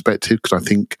his perspective, because I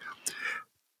think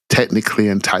technically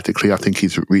and tactically, I think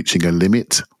he's reaching a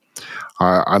limit.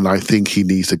 And I think he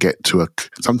needs to get to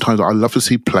sometimes I love to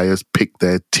see players pick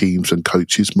their teams and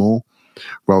coaches more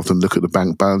rather than look at the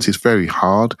bank balance. It's very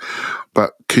hard.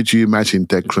 But could you imagine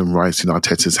Declan Rice in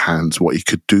Arteta's hands, what he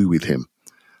could do with him?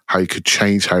 How he could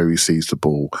change how he receives the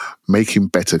ball, make him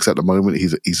better. Because at the moment,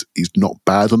 he's not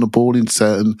bad on the ball in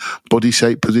certain body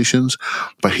shape positions,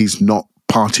 but he's not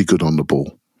party good on the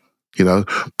ball, you know.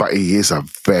 But he is a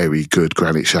very good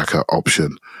Granit Xhaka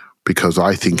option, because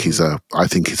I think he's a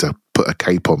put a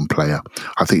cape on player.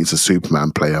 I think he's a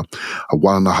Superman player, a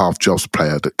 1.5 jobs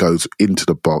player that goes into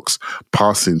the box,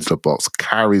 passes into the box,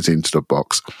 carries into the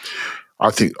box.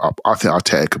 I think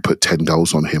Arteta could put 10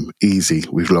 goals on him easy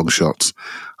with long shots,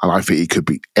 and I think he could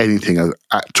be anything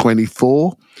at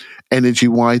 24.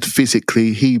 Energy-wise,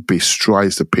 physically, he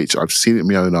bestrides the pitch. I've seen it in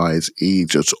my own eyes. He's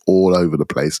just all over the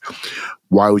place.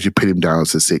 Why would you pin him down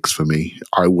as a 6 for me?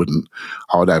 I wouldn't.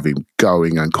 I would have him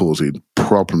going and causing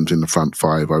problems in the front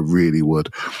 5. I really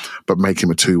would. But make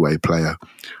him a two-way player.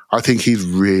 I think he's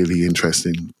really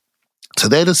interesting. So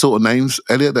they're the sort of names,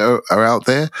 Elliot, that are out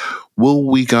there. Will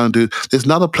we go and do... There's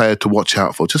another player to watch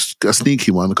out for, just a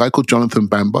sneaky one, a guy called Jonathan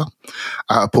Bamba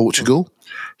out of Portugal.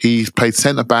 He's played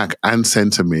centre-back and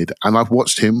centre-mid, and I've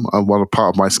watched him while a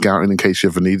part of my scouting in case you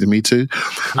ever needed me to,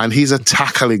 and he's a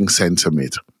tackling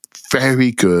centre-mid.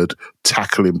 Very good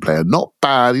tackling player. Not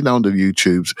bad, you know, on the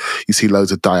YouTubes, you see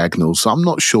loads of diagonals. So I'm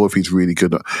not sure if he's really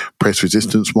good at press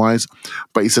resistance-wise,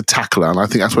 but he's a tackler, and I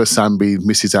think that's where Sambi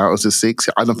misses out as a 6.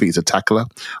 I don't think he's a tackler.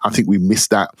 I think we miss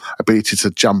that ability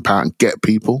to jump out and get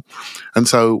people. And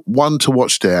so one to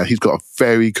watch there, he's got a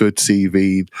very good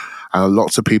CV, and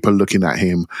lots of people looking at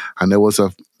him. And there was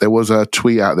a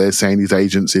tweet out there saying his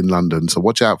agent's in London, so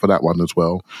watch out for that one as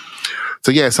well.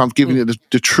 So yes, I'm giving you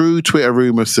the true Twitter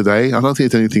rumours today. I don't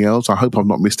think there's anything else. I hope I've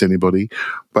not missed anybody.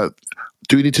 But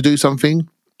do we need to do something?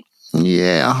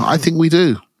 Yeah, I think we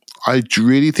do. I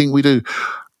really think we do.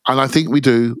 And I think we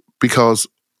do because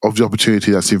of the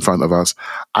opportunity that's in front of us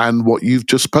and what you've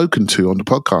just spoken to on the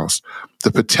podcast.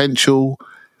 The potential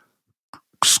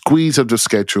squeeze of the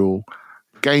schedule,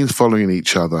 games following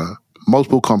each other,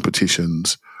 multiple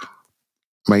competitions.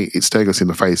 Mate, it's staring us in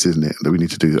the face, isn't it? That we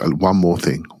need to do one more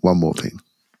thing.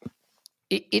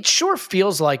 It sure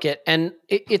feels like it. And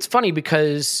it's funny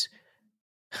because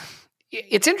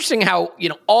it's interesting how,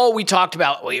 all we talked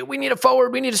about, we need a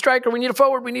forward, we need a striker, we need a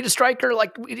forward, we need a striker.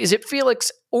 Like, is it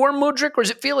Felix or Mudryk, or is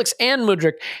it Felix and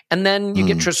Mudryk? And then you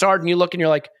get Trossard and you look and you're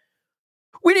like,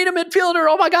 we need a midfielder.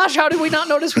 Oh my gosh, how did we not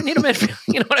notice we need a midfielder?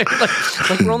 You know what I mean?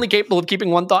 Like we're only capable of keeping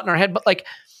one thought in our head. But like,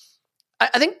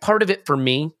 I think part of it for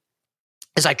me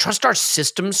is I trust our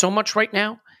system so much right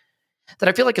now that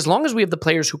I feel like as long as we have the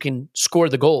players who can score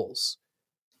the goals,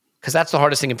 because that's the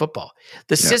hardest thing in football,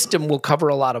 the system will cover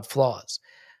a lot of flaws.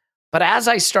 But as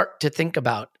I start to think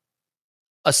about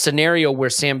a scenario where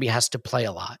Sambi has to play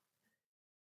a lot,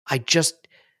 I just,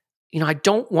 I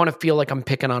don't want to feel like I'm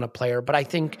picking on a player, but I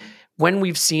think when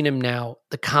we've seen him now,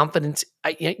 the confidence,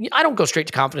 I don't go straight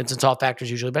to confidence and soft factors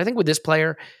usually, but I think with this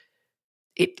player,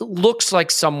 it looks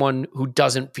like someone who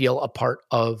doesn't feel a part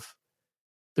of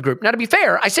the group. Now, to be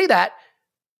fair, I say that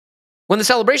when the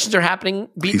celebrations are happening,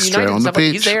 beating United and stuff,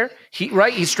 like, he's there.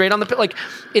 He's straight on the pitch. Like,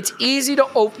 it's easy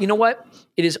to, you know what?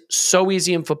 It is so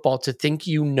easy in football to think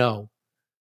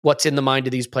what's in the mind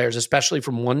of these players, especially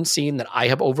from one scene that I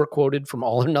have overquoted from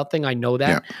All or Nothing. I know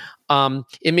that. Yeah.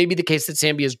 It may be the case that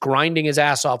Sambi is grinding his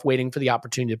ass off waiting for the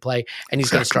opportunity to play, and he's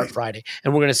going to start Friday.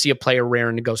 And we're going to see a player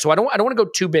raring to go. So I don't want to go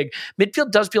too big.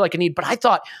 Midfield does feel like a need, but I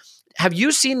thought, have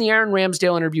you seen the Aaron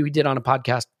Ramsdale interview he did on a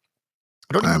podcast?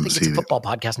 I don't even think it's a football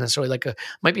podcast necessarily,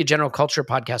 might be a general culture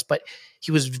podcast, but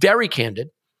he was very candid,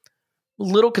 a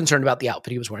little concerned about the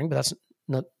outfit he was wearing, but that's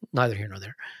neither here nor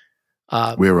there.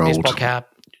 We're baseball old.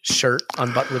 Cap, shirt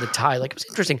unbuttoned with a tie. Like, it was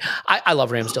interesting. I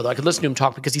love Ramsdale, though. I could listen to him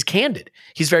talk because he's candid.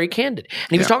 He's very candid.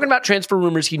 And he was talking about transfer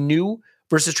rumors he knew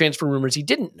versus transfer rumors he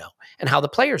didn't know, and how the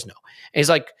players know. And he's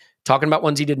like, talking about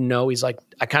ones he didn't know. He's like,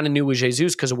 I kind of knew with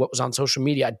Jesus because of what was on social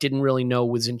media. I didn't really know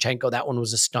with Zinchenko. That one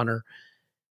was a stunner.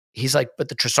 He's like, but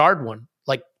the Trossard one,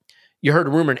 like, you heard a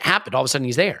rumor and it happened. All of a sudden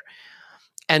he's there.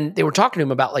 And they were talking to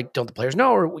him about, like, don't the players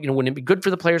know? Or, wouldn't it be good for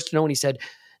the players to know? And he said,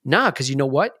 nah, because you know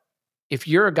what? If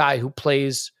you're a guy who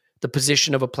plays the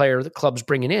position of a player the club's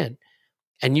bringing in,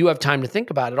 and you have time to think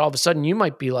about it, all of a sudden you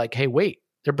might be like, hey, wait,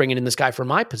 they're bringing in this guy for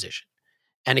my position.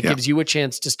 And it gives you a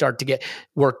chance to start to get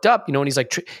worked up, and he's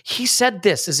like, he said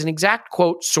this as an exact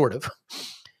quote, sort of.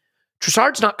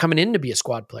 Trossard's not coming in to be a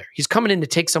squad player. He's coming in to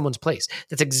take someone's place.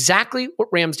 That's exactly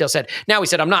what Ramsdale said. Now, he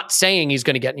said, I'm not saying he's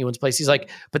going to get anyone's place. He's like,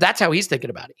 but that's how he's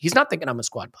thinking about it. He's not thinking I'm a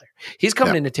squad player. He's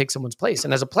coming in to take someone's place.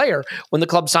 And as a player, when the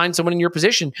club signs someone in your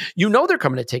position, they're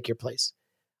coming to take your place.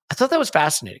 I thought that was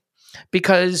fascinating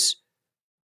because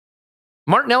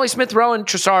Martinelli, Smith Rowe, and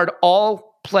Trossard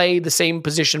all play the same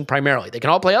position primarily. They can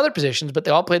all play other positions, but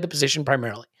they all play the position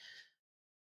primarily.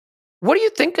 What do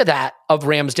you think of that, of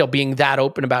Ramsdale being that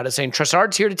open about it, saying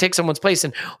Trossard's here to take someone's place?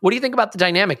 And what do you think about the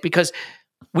dynamic? Because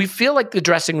we feel like the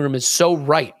dressing room is so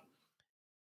right.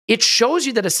 It shows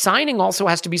you that a signing also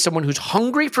has to be someone who's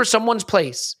hungry for someone's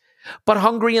place, but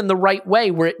hungry in the right way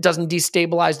where it doesn't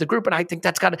destabilize the group. And I think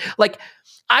that's got to, like,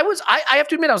 I have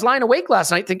to admit, I was lying awake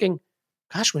last night thinking,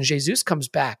 gosh, when Jesus comes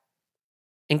back,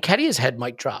 Nketiah's head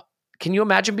might drop. Can you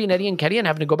imagine being Eddie Nketiah and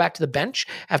having to go back to the bench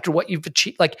after what you've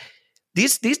achieved? Like,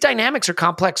 these dynamics are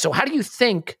complex. So how do you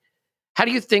think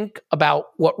about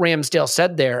what Ramsdale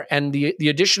said there and the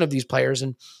addition of these players,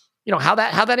 and how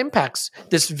that impacts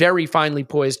this very finely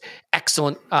poised,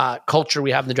 excellent culture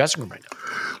we have in the dressing room right now?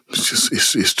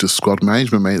 It's just squad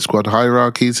management, mate. Squad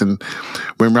hierarchies. And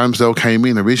when Ramsdale came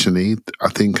in originally, I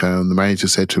think the manager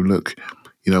said to him, look,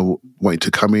 want you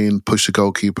to come in, push the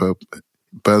goalkeeper.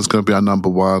 Burns going to be our number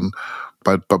one.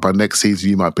 But by next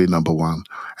season, you might be number one.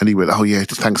 And he went, oh yeah,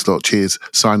 thanks a lot, cheers,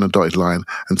 signed on dotted line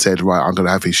and said, right, I'm going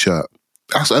to have his shirt.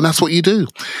 That's what you do.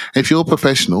 If you're a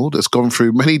professional that's gone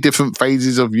through many different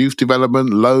phases of youth development,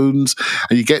 loans,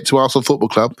 and you get to Arsenal Football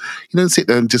Club, you don't sit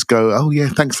there and just go, oh yeah,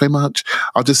 thanks very much.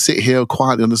 I'll just sit here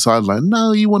quietly on the sideline.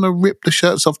 No, you want to rip the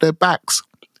shirts off their backs.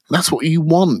 That's what you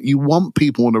want. You want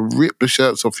people to rip the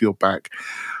shirts off your back.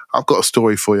 I've got a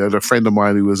story for you. A friend of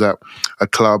mine who was at a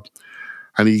club,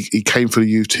 and he came for the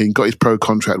youth team, got his pro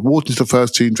contract, walked into the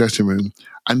first team dressing room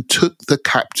and took the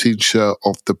captain's shirt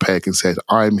off the peg and said,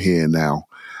 I'm here now.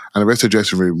 And the rest of the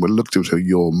dressing room looked at him and said,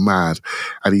 you're mad.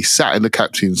 And he sat in the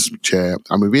captain's chair,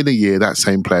 and within a year, that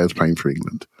same player was playing for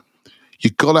England.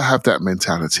 You've got to have that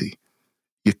mentality.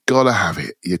 You've got to have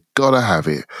it. You've got to have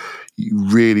it. You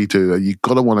really do. You've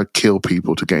got to want to kill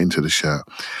people to get into the shirt.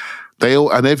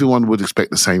 And everyone would expect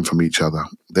the same from each other.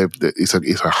 It's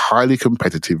a highly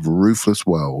competitive, ruthless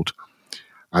world,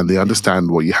 and they understand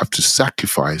what you have to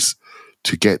sacrifice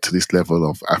to get to this level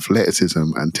of athleticism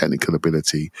and technical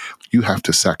ability. You have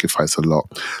to sacrifice a lot.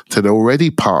 So they're already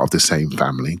part of the same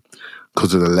family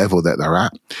because of the level that they're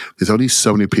at. There's only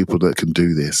so many people that can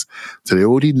do this. So they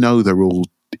already know they're all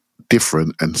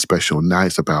different and special. Now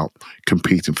it's about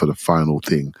competing for the final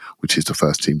thing, which is the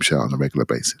first team shirt on a regular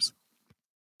basis.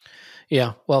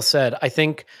 Yeah, well said. I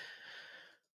think,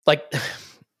 like,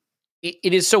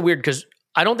 it is so weird because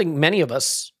I don't think many of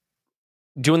us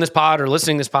doing this pod or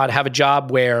listening to this pod have a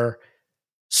job where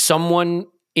someone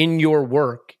in your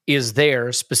work is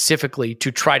there specifically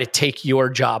to try to take your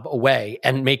job away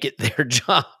and make it their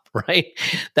job, right?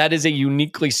 That is a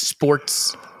uniquely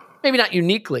sports, maybe not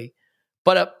uniquely,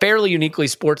 but a fairly uniquely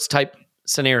sports type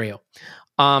scenario.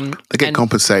 They get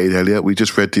compensated, Elliot. We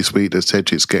just read this week that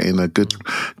Cedric's getting a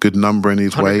good number in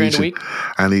his wage,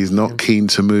 and he's not keen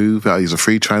to move. He's a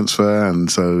free transfer,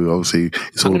 and so obviously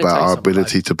it's all about our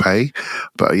ability to pay.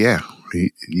 But yeah,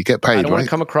 you get paid. I don't want to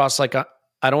come across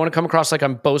like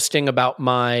I'm boasting about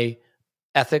my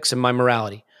ethics and my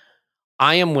morality.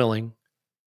 I am willing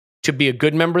to be a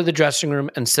good member of the dressing room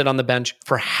and sit on the bench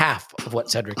for half of what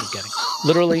Cedric is getting.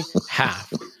 Literally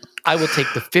half. I will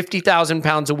take the 50,000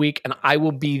 pounds a week and I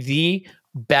will be the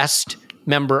best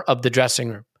member of the dressing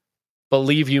room.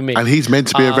 Believe you me. And he's meant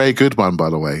to be a very good one, by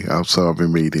the way. So I've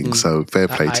been reading. So fair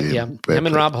play to him. Yeah, him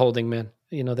and Rob Holding, man.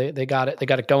 You know, they got it. They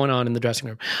got it going on in the dressing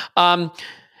room.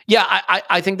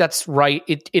 I think that's right.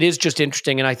 It is just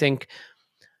interesting. And I think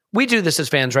we do this as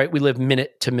fans, right? We live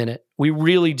minute to minute. We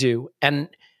really do. And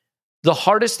the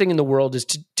hardest thing in the world is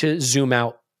to zoom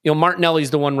out. You know,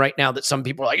 Martinelli's the one right now that some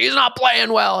people are like, he's not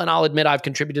playing well. And I'll admit I've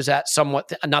contributed to that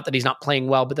somewhat. Not that he's not playing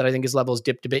well, but that I think his level has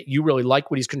dipped a bit. You really like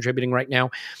what he's contributing right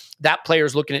now. That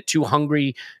player's looking at two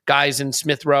hungry guys in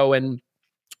Smith Rowe and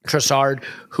Trossard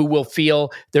who will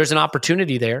feel there's an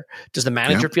opportunity there. Does the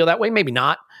manager feel that way? Maybe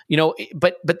not. You know,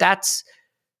 but that's,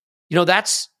 you know,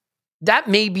 that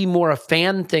may be more a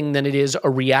fan thing than it is a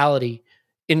reality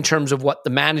in terms of what the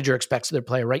manager expects of their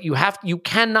player, right? You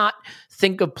cannot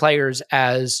think of players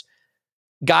as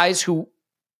guys who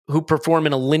perform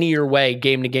in a linear way,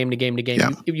 game to game to game to game.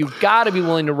 Yeah. You've got to be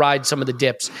willing to ride some of the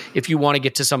dips if you want to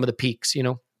get to some of the peaks, you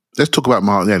know? Let's talk about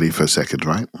Martinelli for a second,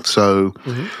 right? So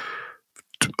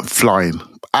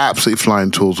absolutely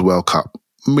flying towards the World Cup.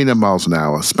 A million miles an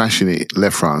hour, smashing it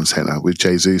left, right, and centre with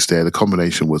Jesus there. The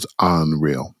combination was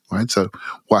unreal, right? So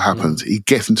what happens? He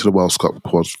gets into the World Cup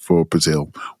for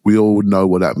Brazil. We all know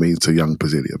what that means to a young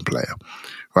Brazilian player,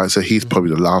 right? So he's probably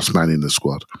the last man in the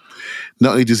squad.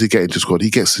 Not only does he get into the squad,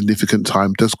 he gets significant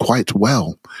time, does quite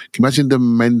well. Can you imagine the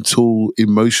mental,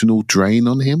 emotional drain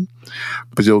on him?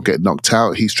 Brazil get knocked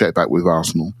out. He's straight back with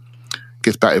Arsenal.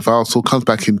 Gets back with Arsenal, comes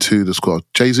back into the squad.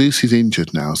 Jesus is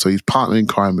injured now, so his partner in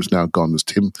crime is now gone. As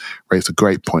Tim raised a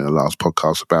great point in the last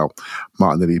podcast about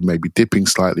Martinelli maybe dipping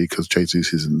slightly because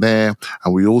Jesus isn't there,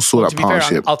 and we all saw that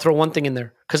partnership. Fair, I'll throw one thing in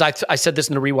there because I said this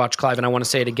in the rewatch, Clive, and I want to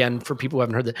say it again for people who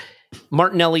haven't heard that.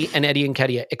 Martinelli and Eddie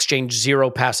Nketiah exchanged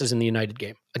 0 passes in the United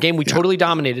game. A game we totally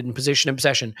dominated in position and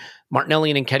possession.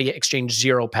 Martinelli and Nketiah exchanged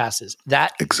 0 passes.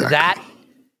 That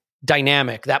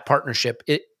dynamic, that partnership,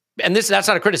 and that's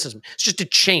not a criticism. It's just a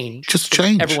change. Just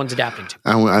change. Everyone's adapting to.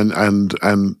 And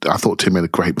I thought Tim made a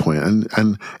great point.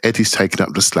 And Eddie's taken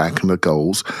up the slack and the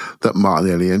goals that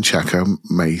Martinelli and Xhaka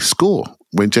may score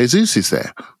when Jesus is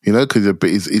there. You know, because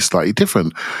it's slightly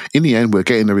different. In the end, we're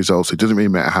getting the results. It doesn't really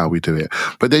matter how we do it.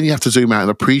 But then you have to zoom out and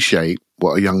appreciate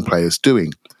what a young player's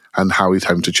doing and how he's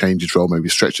having to change his role, maybe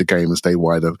stretch the game and stay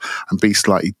wider and be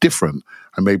slightly different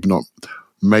and maybe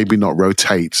not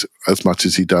rotate as much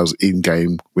as he does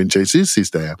in-game when Jesus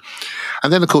is there.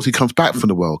 And then, of course, he comes back from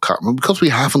the World Cup. And because we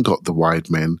haven't got the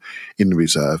wide men in the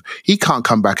reserve, he can't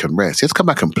come back and rest. He has to come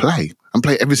back and play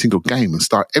every single game and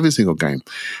start every single game.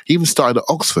 He even started at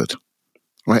Oxford.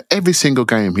 Right? Every single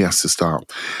game he has to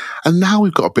start. And now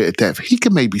we've got a bit of depth. He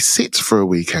can maybe sit for a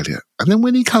week, Elliot. And then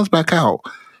when he comes back out,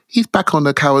 he's back on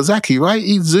the Kawasaki, right?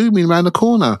 He's zooming around the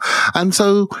corner. And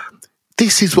so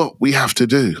this is what we have to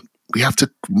do. We have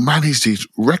to manage these,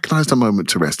 recognize the moment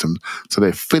to rest them so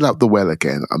they fill up the well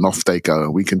again and off they go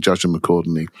and we can judge them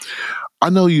accordingly. I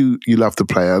know you love the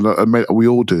player, and we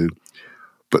all do,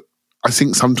 but I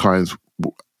think sometimes,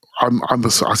 I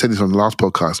said this on the last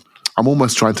podcast, I'm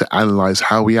almost trying to analyze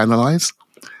how we analyze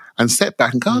and step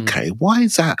back and go, okay, why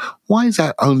is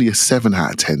that only a 7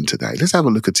 out of 10 today? Let's have a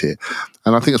look at it.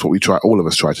 And I think that's what all of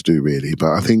us try to do really,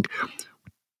 but I think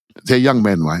they're young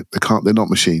men, right? They're not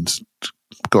machines.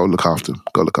 Got to look after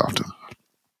them.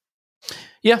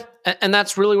 Yeah, and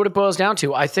that's really what it boils down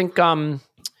to. I think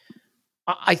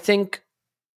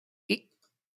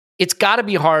it's got to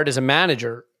be hard as a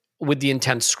manager with the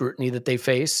intense scrutiny that they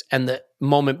face and the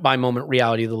moment-by-moment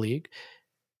reality of the league,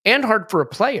 and hard for a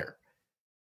player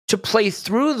to play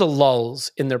through the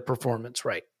lulls in their performance,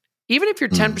 right? Even if you're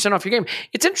 10% off your game.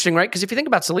 It's interesting, right? Because if you think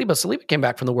about Saliba came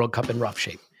back from the World Cup in rough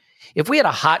shape. If we had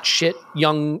a hot shit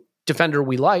young defender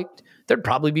we liked, there'd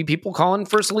probably be people calling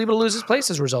for Saliba to lose his place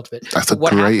as a result of it. That's a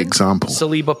great example.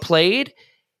 Saliba played.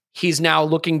 He's now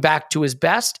looking back to his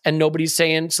best, and nobody's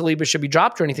saying Saliba should be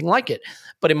dropped or anything like it.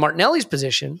 But in Martinelli's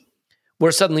position,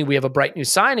 where suddenly we have a bright new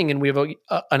signing and we have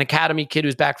an academy kid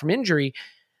who's back from injury,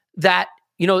 that,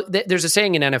 there's a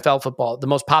saying in NFL football, the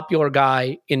most popular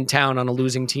guy in town on a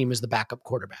losing team is the backup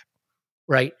quarterback,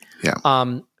 right?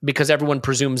 Yeah. Because everyone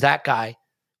presumes that guy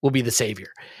will be the savior.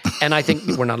 And I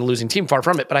think we're not a losing team, far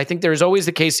from it, but I think there's always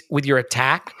the case with your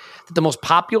attack that the most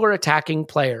popular attacking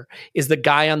player is the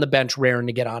guy on the bench raring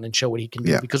to get on and show what he can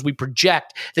do, because we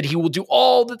project that he will do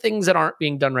all the things that aren't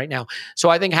being done right now. So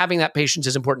I think having that patience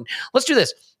is important. Let's do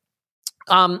this.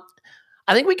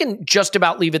 I think we can just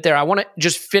about leave it there. I want to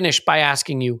just finish by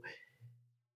asking you,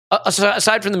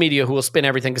 aside from the media who will spin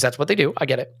everything because that's what they do, I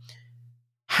get it.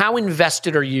 How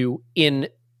invested are you in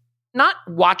not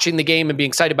watching the game and being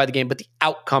excited by the game, but the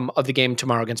outcome of the game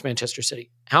tomorrow against Manchester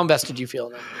City? How invested do you feel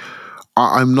in that?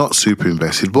 I'm not super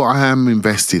invested. What I am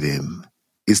invested in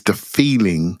is the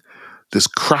feeling that's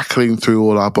crackling through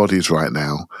all our bodies right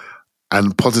now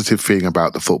and positive feeling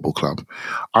about the football club.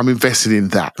 I'm invested in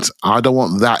that. I don't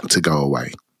want that to go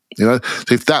away. So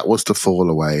if that was to fall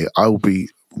away, I will be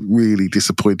really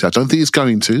disappointed. I don't think it's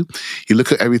going to. You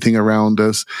look at everything around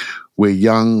us. We're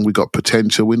young, we've got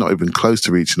potential, we're not even close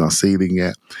to reaching our ceiling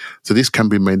yet. So this can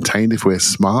be maintained if we're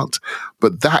smart.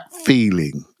 But that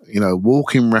feeling,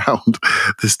 walking around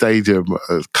the stadium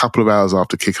a couple of hours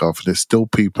after kickoff, and there's still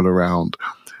people around,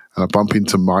 and I bump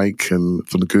into Mike and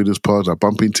from the Gooders Pod, I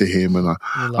bump into him,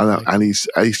 and he's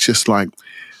just like,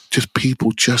 just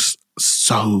people just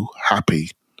so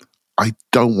happy. I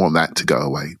don't want that to go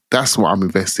away. That's what I'm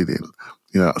invested in.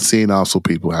 Seeing Arsenal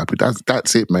people happy.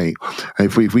 That's it, mate. And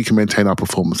if we can maintain our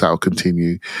performance, that will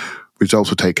continue. Results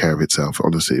will take care of itself.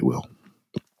 Honestly, it will.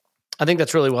 I think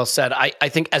that's really well said. I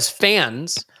think as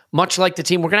fans, much like the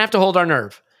team, we're going to have to hold our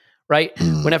nerve, right?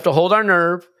 We're going to have to hold our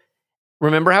nerve.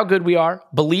 Remember how good we are.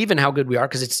 Believe in how good we are,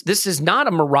 because this is not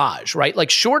a mirage, right? Like,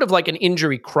 short of like an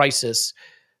injury crisis,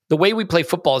 the way we play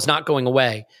football is not going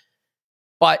away.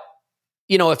 But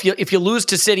if you lose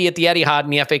to City at the Etihad in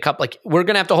the FA Cup, like, we're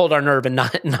going to have to hold our nerve and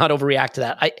not overreact to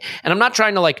that. And I'm not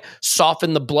trying to like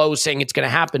soften the blow saying it's going to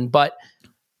happen, but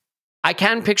I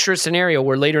can picture a scenario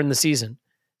where later in the season,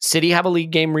 City have a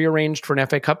league game rearranged for an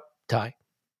FA Cup tie,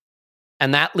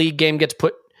 and that league game gets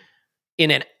put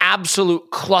in an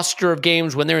absolute cluster of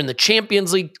games when they're in the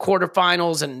Champions League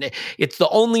quarterfinals and it's the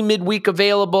only midweek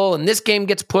available, and this game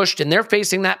gets pushed and they're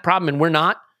facing that problem and we're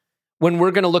not. When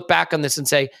we're going to look back on this and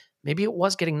say, maybe it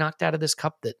was getting knocked out of this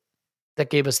cup that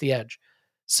gave us the edge.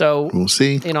 So we'll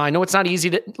see. I know it's not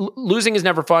easy losing is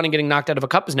never fun, and getting knocked out of a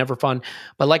cup is never fun.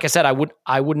 But like I said, I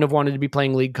wouldn't have wanted to be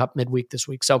playing League Cup midweek this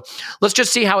week. So let's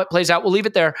just see how it plays out. We'll leave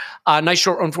it there. Nice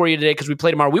short run for you today because we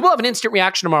play tomorrow. We will have an instant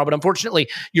reaction tomorrow, but unfortunately,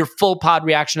 your full pod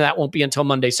reaction to that won't be until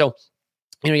Monday. So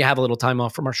you have a little time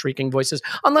off from our shrieking voices,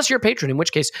 unless you're a patron, in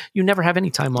which case you never have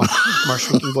any time off from our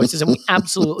shrieking voices, and we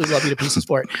absolutely love you to pieces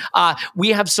for it. We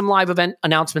have some live event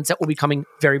announcements that will be coming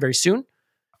very, very soon.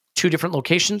 2 different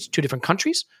locations, 2 different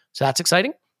countries. So that's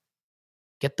exciting.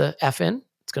 Get the F in.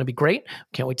 It's going to be great.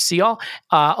 Can't wait to see y'all.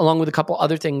 Along with a couple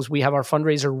other things, we have our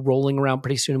fundraiser rolling around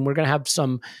pretty soon, and we're going to have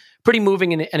some pretty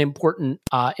moving and important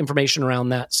information around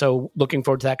that. So looking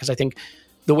forward to that, because I think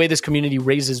the way this community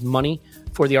raises money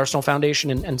for the Arsenal Foundation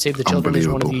and Save the Children is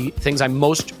one of the things I'm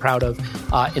most proud of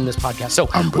in this podcast. So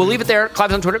we'll leave it there.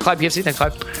 Clive's on Twitter, ClivePFC. Thanks,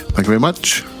 Clive. Thank you very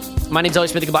much. My name's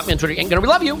Elliot Smith. You can block me on Twitter. Ain't gonna, we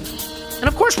love you. And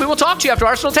of course, we will talk to you after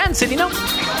Arsenal 10. City, no.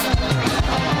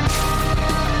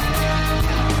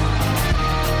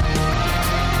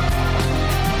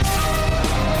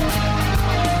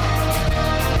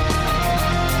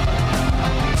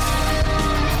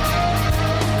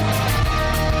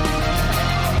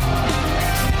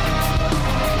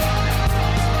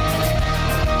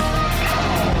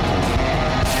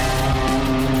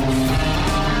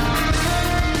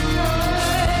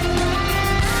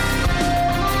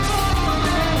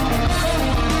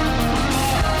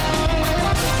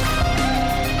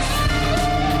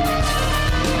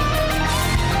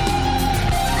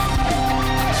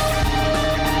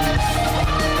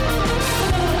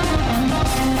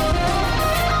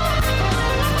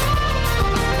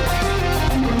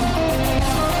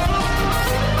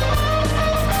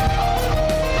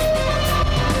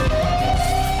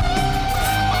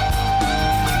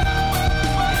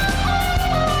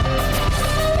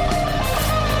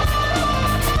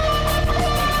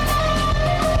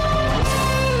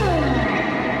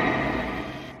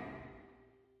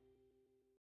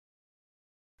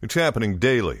 It's happening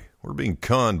daily. We're being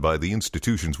conned by the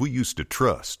institutions we used to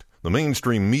trust. The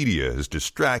mainstream media is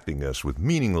distracting us with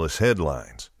meaningless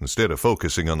headlines instead of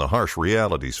focusing on the harsh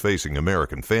realities facing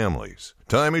American families.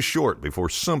 Time is short before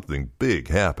something big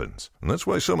happens, and that's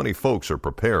why so many folks are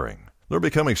preparing. They're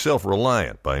becoming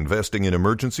self-reliant by investing in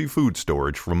emergency food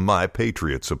storage from My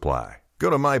Patriot Supply.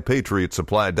 Go to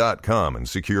MyPatriotSupply.com and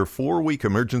secure 4-week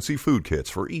emergency food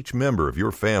kits for each member of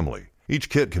your family. Each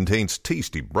kit contains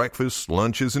tasty breakfasts,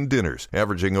 lunches, and dinners,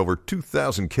 averaging over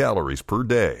 2,000 calories per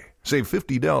day. Save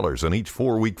 $50 on each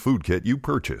 4-week food kit you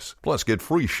purchase. Plus, get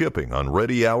free shipping on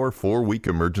Ready Hour 4-week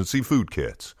emergency food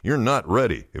kits. You're not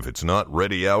ready if it's not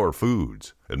Ready Hour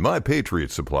foods. At My Patriot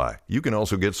Supply, you can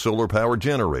also get solar power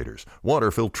generators,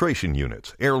 water filtration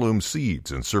units, heirloom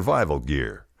seeds, and survival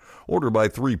gear. Order by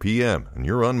 3 p.m. and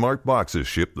your unmarked boxes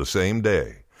ship the same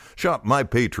day. Shop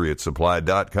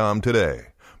MyPatriotSupply.com today.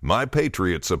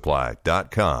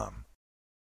 MyPatriotSupply.com.